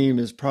extreme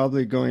is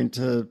probably going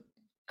to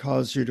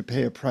cause you to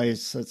pay a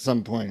price at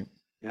some point.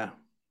 Yeah.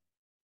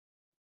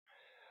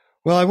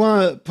 Well, I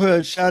want to put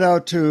a shout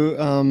out to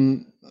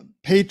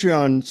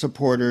Patreon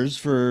supporters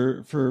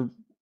for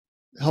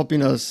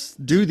helping us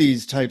do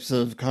these types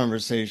of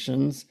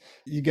conversations.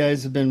 You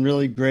guys have been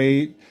really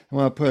great. I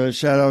want to put a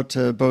shout out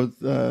to both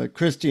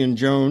Christy and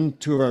Joan,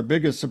 two of our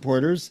biggest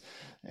supporters,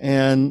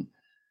 and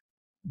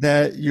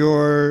that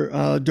your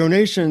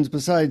donations,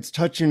 besides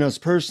touching us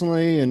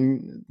personally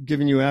and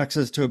giving you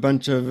access to a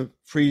bunch of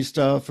free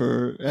stuff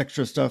or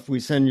extra stuff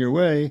we send your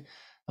way,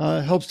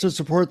 helps to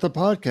support the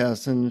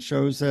podcast and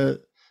shows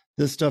that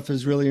this stuff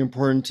is really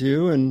important to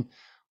you. And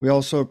we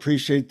also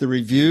appreciate the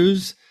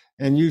reviews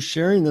and you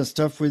sharing this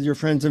stuff with your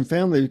friends and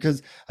family,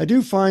 because I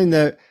do find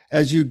that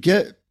as you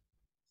get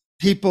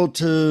people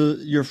to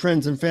your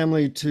friends and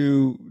family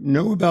to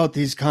know about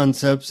these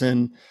concepts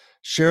and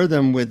share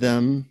them with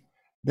them,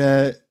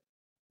 that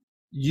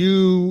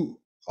you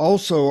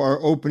also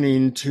are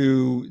opening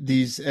to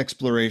these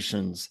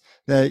explorations,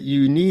 that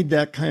you need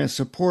that kind of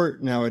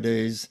support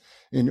nowadays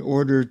in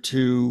order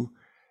to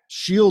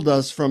shield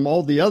us from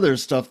all the other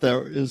stuff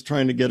that is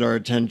trying to get our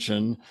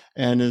attention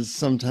and is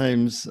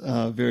sometimes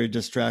very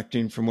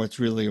distracting from what's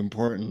really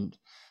important.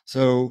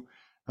 So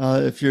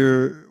if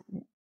you're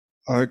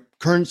our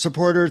current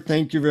supporter,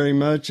 thank you very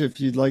much. If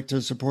you'd like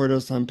to support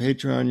us on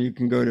Patreon, you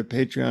can go to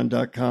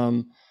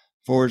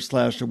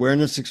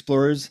patreon.com/awareness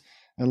explorers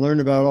and learn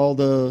about all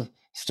the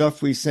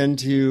stuff we send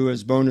to you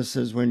as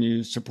bonuses when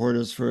you support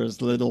us for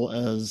as little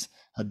as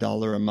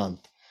 $1 a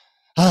month.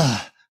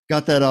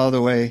 Got that out of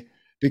the way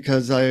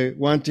because I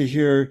want to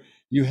hear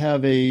you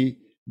have a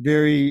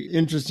very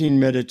interesting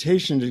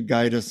meditation to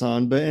guide us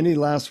on, but any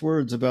last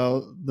words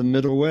about the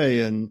middle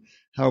way and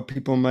how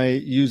people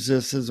might use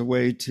this as a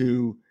way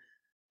to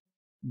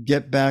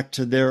get back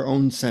to their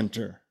own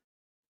center?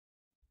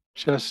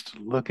 Just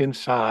look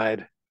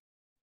inside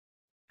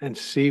and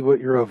see what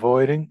you're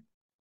avoiding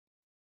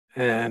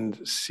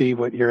and see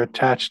what you're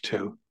attached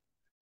to,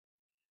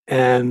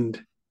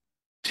 and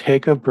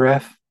take a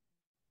breath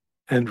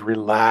and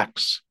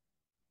relax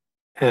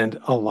and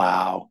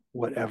allow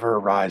whatever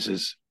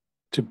arises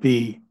to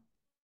be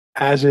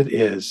as it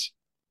is,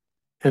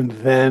 and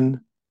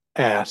then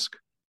ask,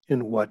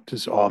 in what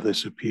does all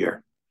this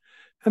appear?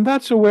 And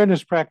that's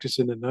awareness practice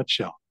in a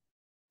nutshell.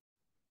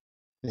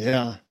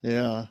 Yeah,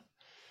 yeah.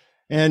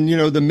 And,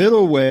 the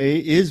middle way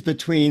is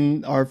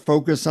between our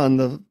focus on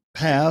the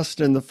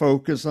past and the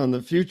focus on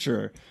the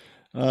future.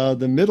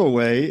 The middle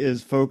way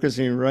is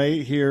focusing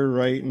right here,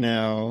 right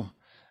now,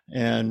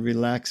 and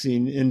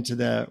relaxing into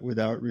that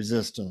without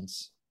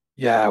resistance.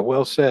 Yeah,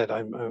 well said.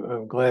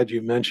 I'm glad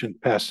you mentioned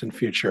past and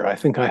future. I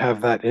think I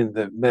have that in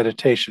the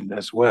meditation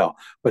as well,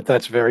 but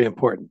that's very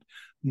important.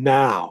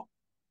 Now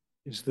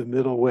is the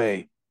middle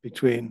way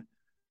between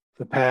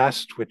the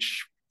past,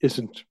 which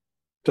isn't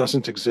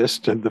doesn't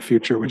exist, and the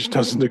future, which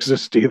doesn't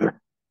exist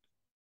either.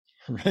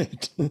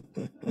 Right.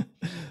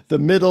 The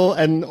middle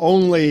and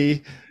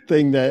only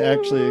thing that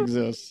actually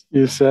exists.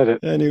 You said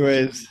it.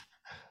 Anyways,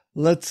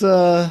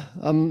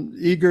 I'm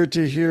eager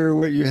to hear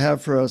what you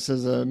have for us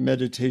as a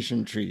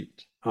meditation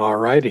treat. All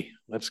righty,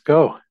 let's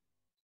go.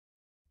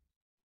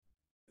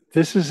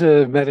 This is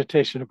a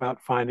meditation about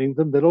finding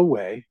the middle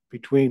way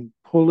between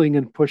pulling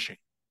and pushing,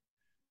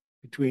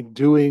 between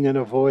doing and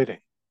avoiding,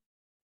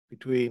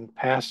 between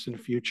past and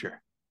future,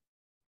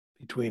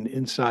 between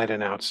inside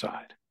and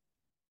outside.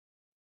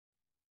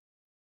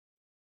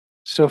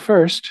 So,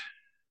 first,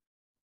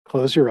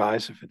 close your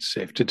eyes if it's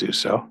safe to do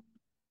so.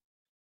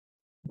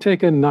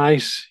 Take a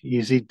nice,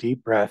 easy,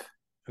 deep breath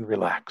and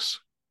relax.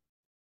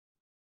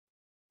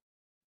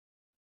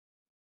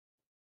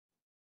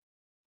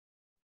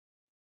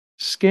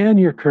 Scan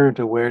your current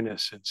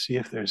awareness and see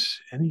if there's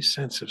any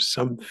sense of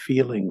some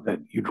feeling that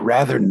you'd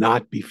rather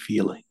not be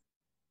feeling.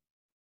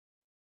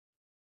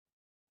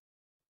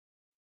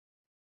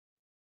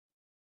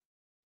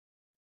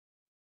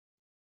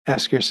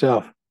 Ask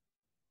yourself,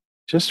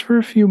 just for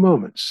a few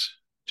moments,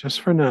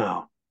 just for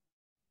now,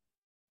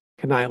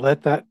 can I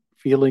let that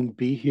feeling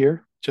be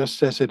here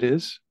just as it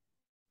is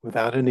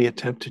without any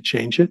attempt to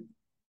change it?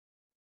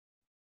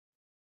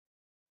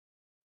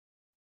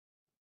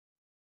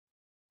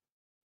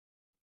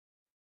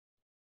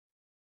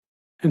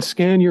 And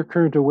scan your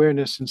current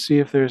awareness and see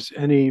if there's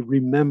any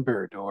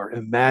remembered or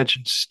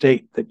imagined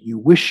state that you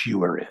wish you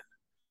were in,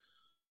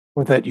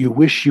 or that you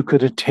wish you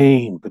could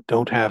attain but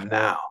don't have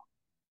now.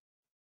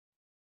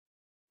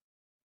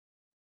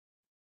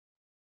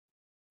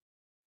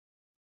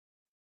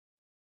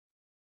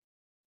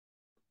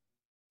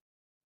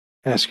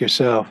 Ask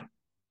yourself,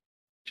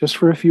 just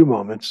for a few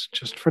moments,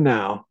 just for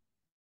now,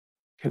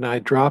 can I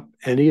drop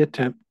any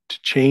attempt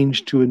to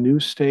change to a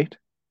new state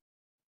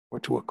or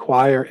to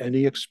acquire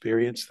any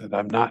experience that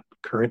I'm not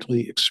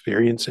currently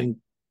experiencing?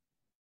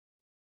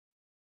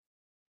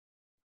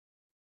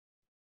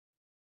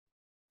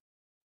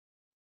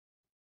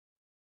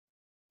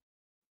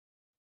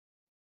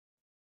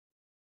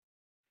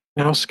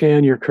 Now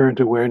scan your current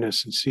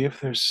awareness and see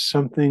if there's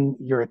something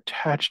you're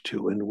attached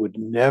to and would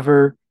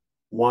never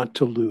want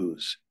to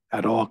lose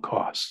at all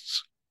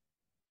costs.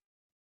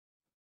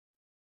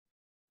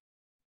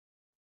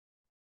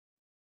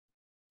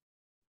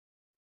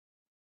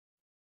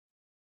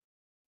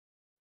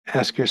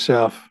 Ask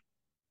yourself,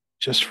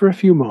 just for a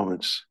few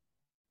moments,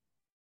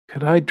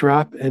 could I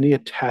drop any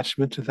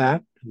attachment to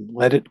that and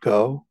let it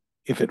go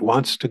if it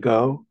wants to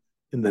go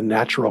in the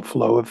natural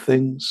flow of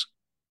things?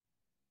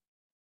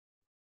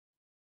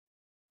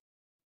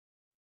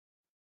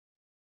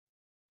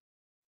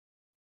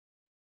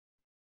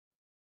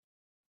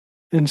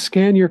 And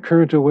scan your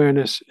current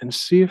awareness and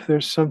see if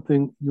there's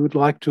something you would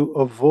like to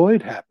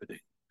avoid happening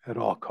at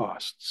all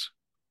costs.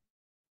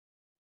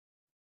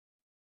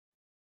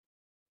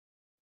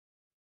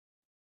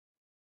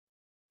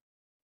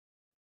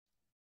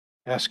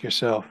 Ask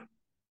yourself,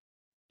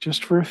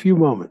 just for a few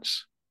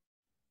moments,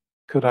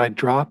 could I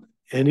drop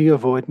any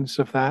avoidance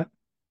of that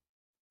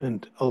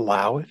and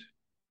allow it,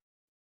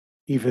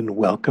 even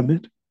welcome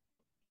it?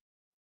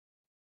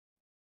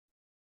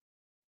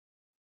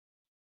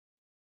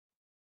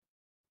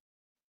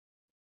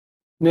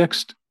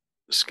 Next,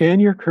 scan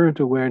your current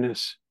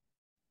awareness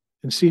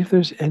and see if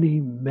there's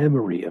any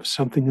memory of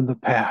something in the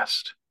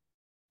past,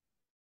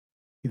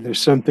 either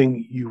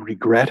something you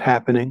regret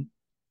happening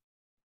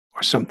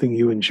or something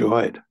you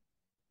enjoyed.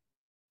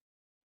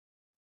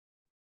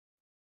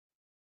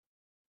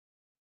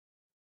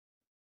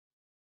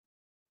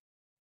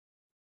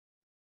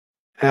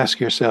 Ask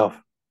yourself,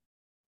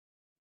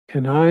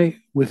 can I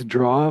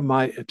withdraw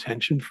my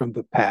attention from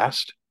the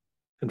past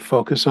and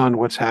focus on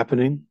what's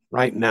happening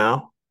right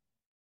now?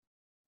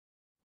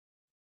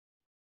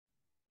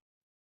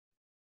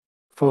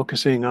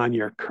 Focusing on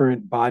your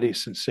current body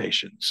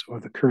sensations or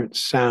the current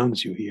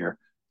sounds you hear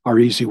are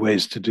easy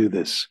ways to do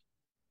this.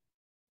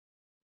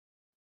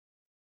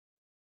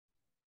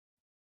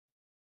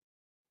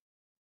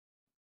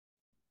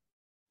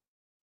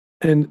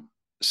 And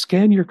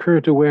scan your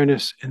current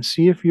awareness and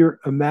see if you're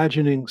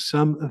imagining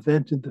some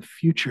event in the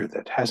future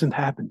that hasn't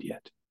happened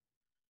yet.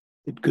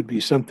 It could be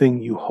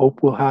something you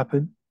hope will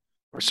happen,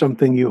 or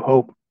something you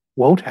hope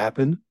won't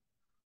happen,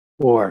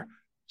 or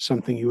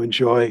something you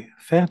enjoy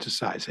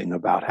fantasizing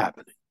about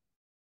happening.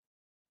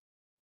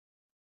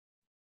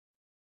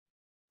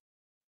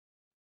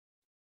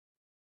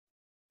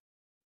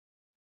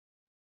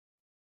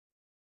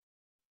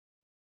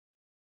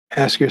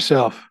 Ask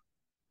yourself,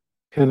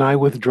 can I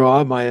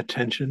withdraw my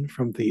attention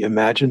from the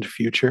imagined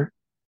future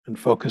and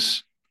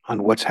focus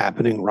on what's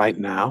happening right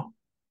now?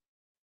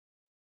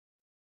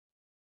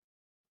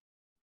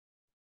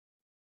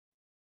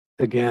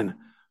 Again,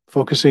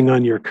 focusing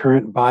on your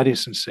current body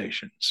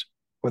sensations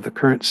or the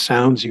current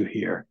sounds you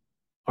hear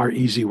are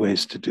easy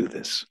ways to do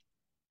this.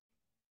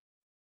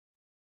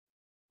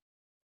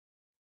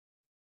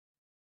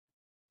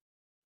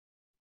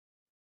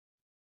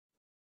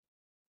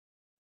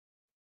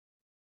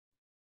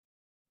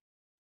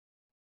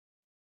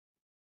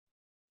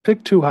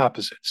 Pick two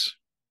opposites,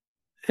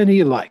 any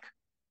you like.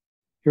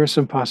 Here are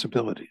some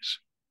possibilities: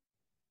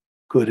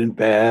 good and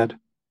bad,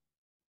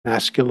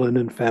 masculine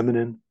and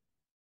feminine,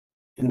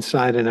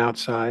 inside and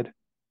outside,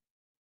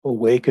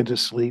 awake and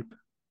asleep,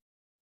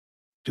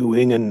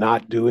 doing and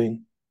not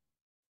doing,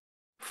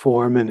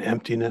 form and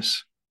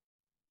emptiness.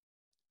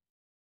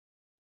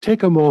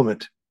 Take a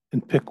moment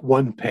and pick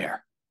one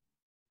pair.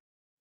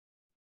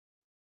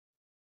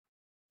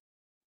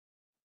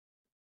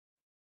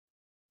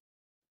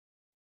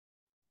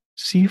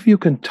 See if you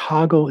can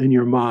toggle in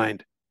your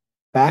mind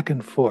back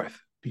and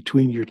forth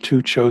between your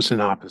two chosen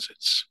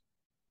opposites.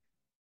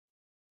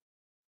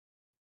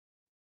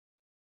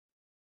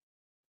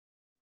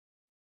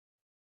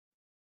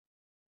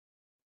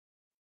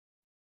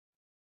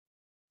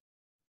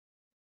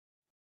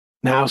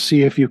 Now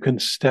see if you can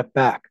step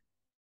back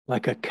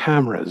like a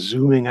camera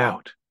zooming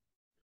out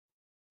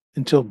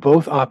until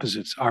both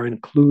opposites are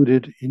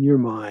included in your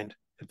mind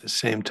at the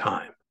same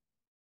time.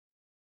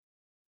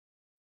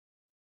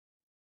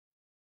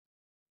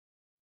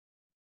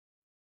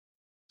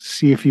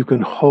 See if you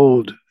can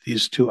hold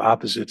these two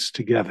opposites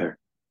together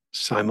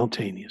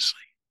simultaneously.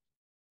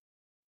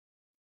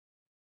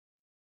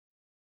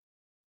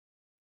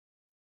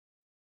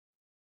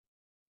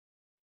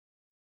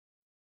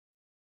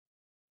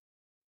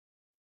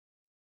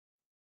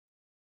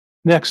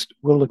 Next,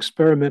 we'll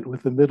experiment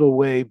with the middle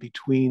way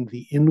between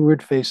the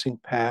inward-facing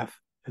path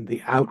and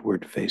the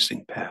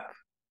outward-facing path.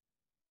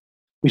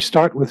 We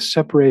start with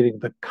separating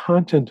the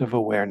content of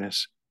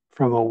awareness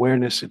from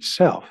awareness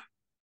itself,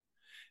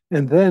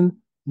 and then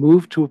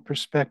move to a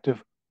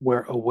perspective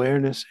where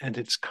awareness and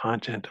its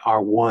content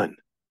are one,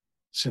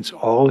 since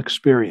all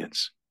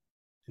experience,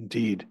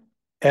 indeed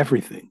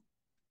everything,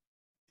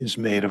 is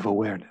made of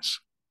awareness.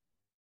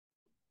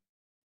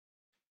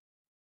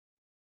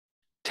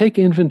 Take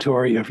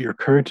inventory of your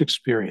current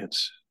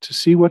experience to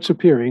see what's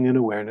appearing in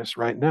awareness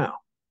right now.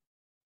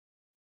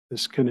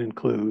 This can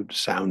include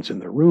sounds in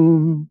the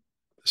room,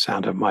 the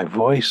sound of my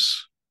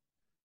voice,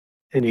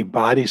 any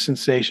body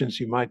sensations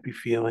you might be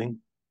feeling,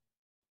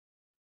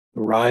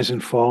 the rise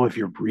and fall of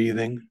your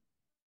breathing,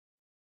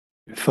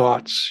 your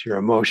thoughts, your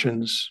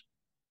emotions,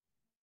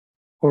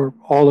 or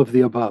all of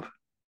the above.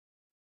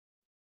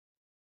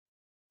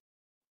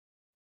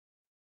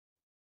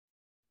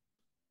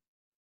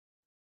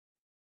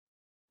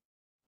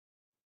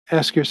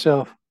 Ask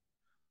yourself,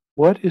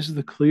 what is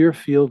the clear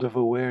field of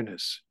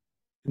awareness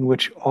in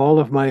which all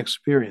of my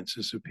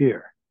experiences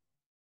appear?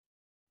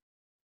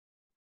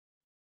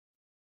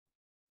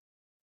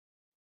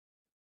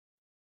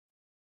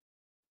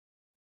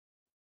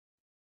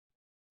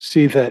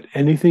 See that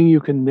anything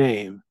you can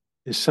name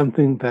is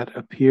something that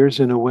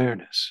appears in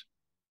awareness,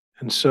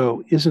 and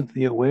so isn't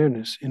the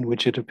awareness in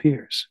which it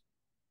appears.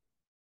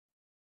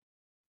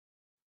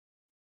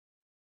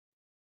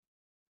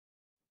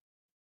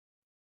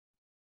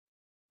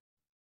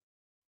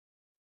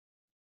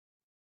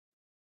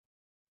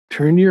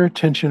 Turn your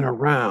attention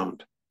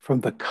around from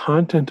the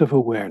content of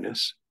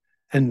awareness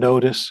and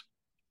notice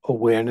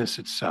awareness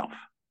itself.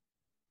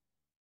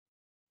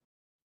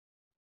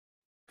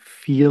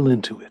 Feel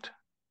into it.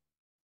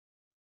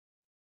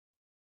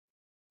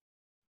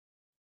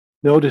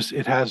 Notice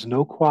it has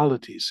no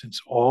qualities,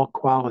 since all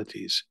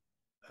qualities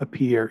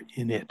appear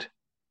in it.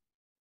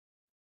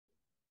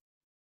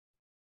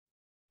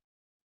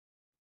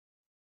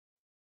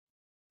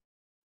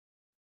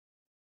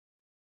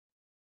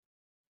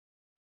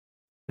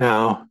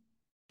 Now,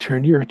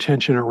 turn your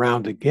attention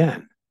around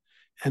again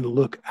and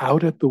look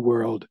out at the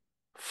world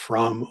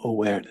from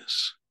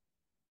awareness.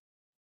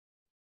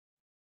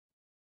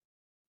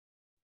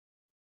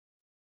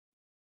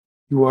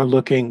 You are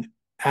looking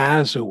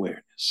as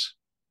awareness.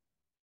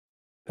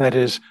 That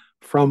is,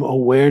 from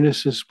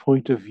awareness's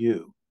point of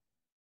view,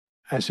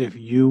 as if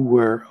you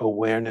were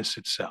awareness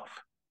itself.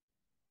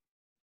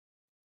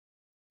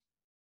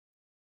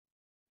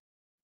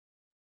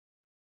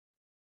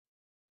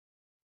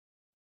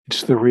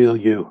 It's the real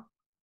you.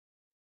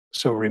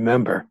 So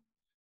remember,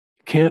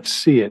 you can't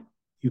see it,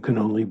 you can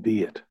only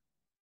be it.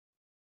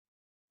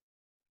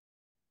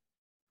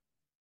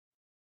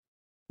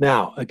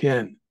 Now,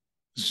 again,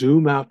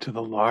 zoom out to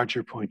the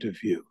larger point of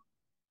view,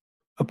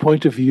 a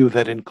point of view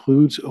that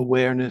includes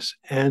awareness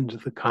and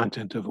the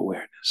content of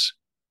awareness.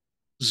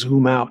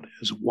 Zoom out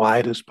as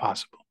wide as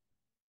possible.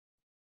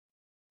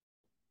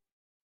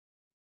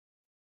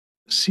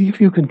 See if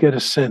you can get a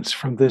sense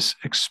from this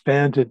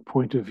expanded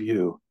point of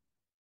view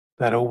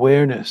that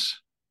awareness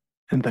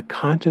and the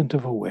content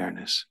of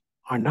awareness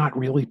are not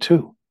really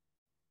two.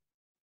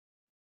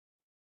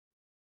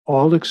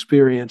 All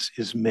experience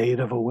is made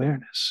of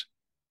awareness.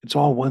 It's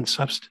all one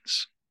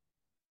substance.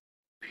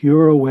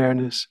 Pure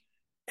awareness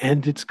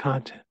and its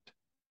content.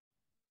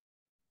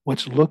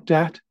 What's looked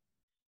at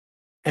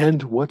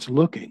and what's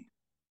looking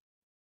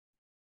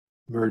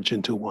merge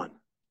into one.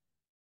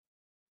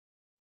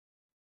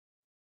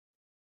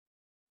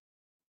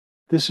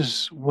 This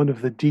is one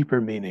of the deeper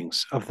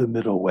meanings of the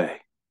middle way.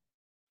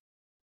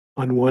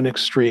 On one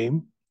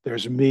extreme,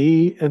 there's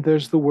me and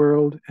there's the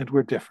world, and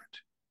we're different.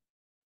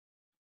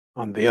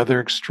 On the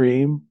other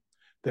extreme,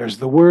 there's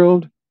the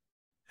world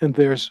and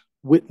there's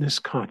witness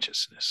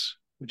consciousness,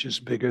 which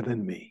is bigger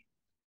than me.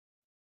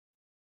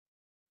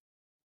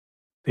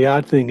 The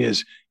odd thing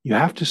is, you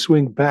have to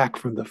swing back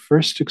from the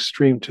first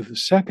extreme to the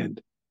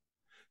second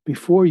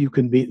before you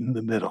can meet in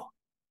the middle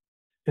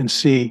and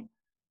see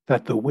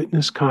that the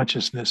witness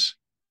consciousness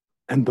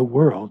and the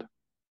world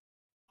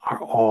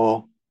are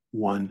all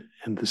one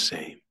and the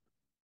same.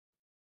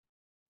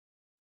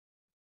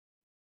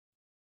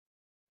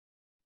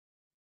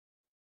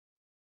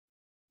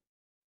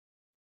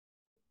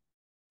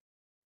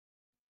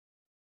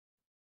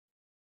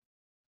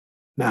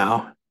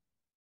 Now,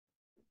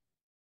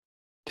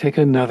 take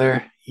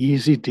another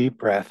easy, deep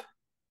breath.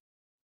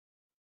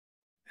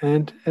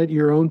 And at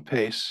your own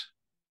pace,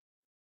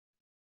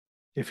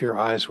 if your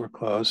eyes were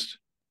closed,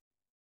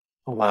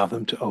 allow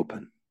them to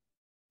open.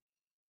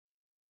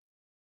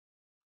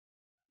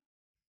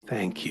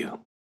 Thank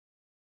you.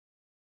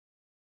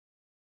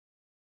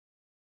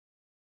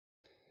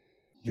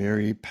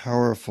 Very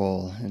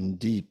powerful and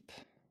deep.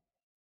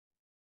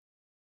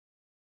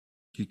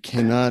 You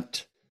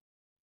cannot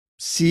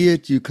see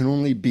it, you can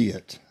only be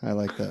it. I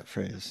like that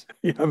phrase.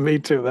 Yeah, me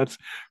too. That's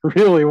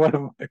really one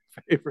of my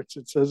favorites.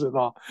 It says it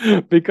all.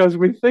 Because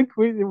we think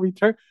we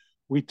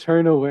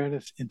turn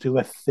awareness into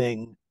a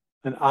thing,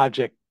 an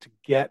object to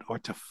get or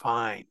to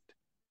find.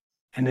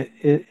 And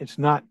it's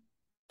not,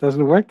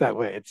 doesn't work that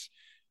way.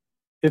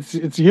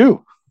 It's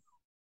you.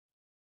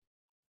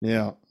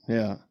 Yeah,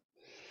 yeah.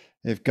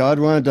 If God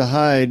wanted to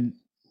hide,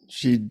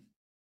 she'd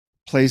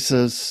place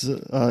us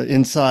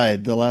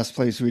inside, the last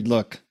place we'd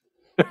look.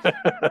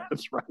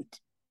 That's right.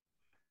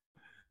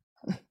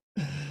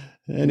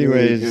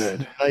 Anyways,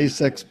 nice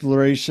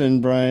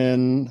exploration,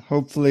 Brian.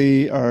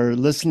 Hopefully our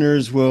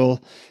listeners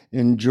will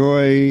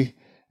enjoy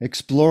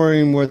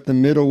exploring what the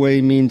middle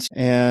way means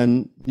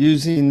and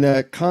using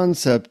that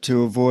concept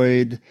to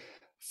avoid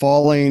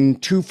falling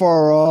too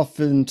far off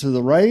into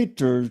the right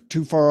or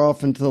too far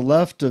off into the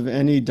left of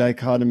any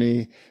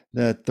dichotomy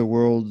that the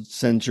world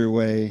sends your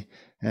way.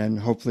 And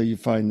hopefully you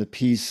find the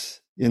peace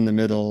in the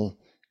middle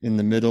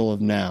of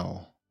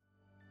now.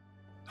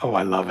 Oh,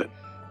 I love it.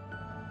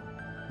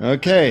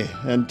 Okay,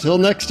 until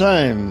next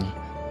time,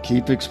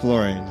 keep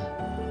exploring.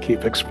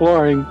 Keep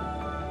exploring.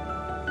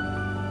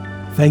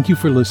 Thank you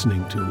for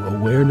listening to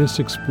Awareness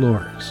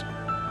Explorers.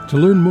 To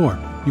learn more,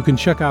 you can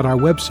check out our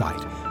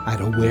website at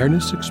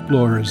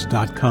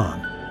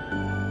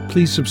awarenessexplorers.com.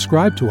 Please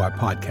subscribe to our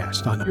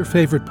podcast on your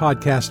favorite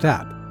podcast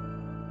app.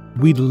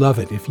 We'd love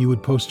it if you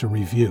would post a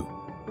review.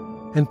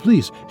 And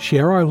please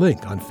share our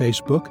link on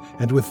Facebook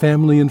and with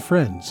family and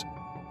friends,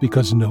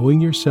 because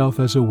knowing yourself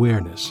as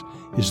awareness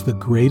is the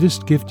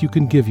greatest gift you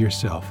can give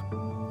yourself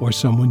or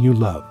someone you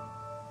love.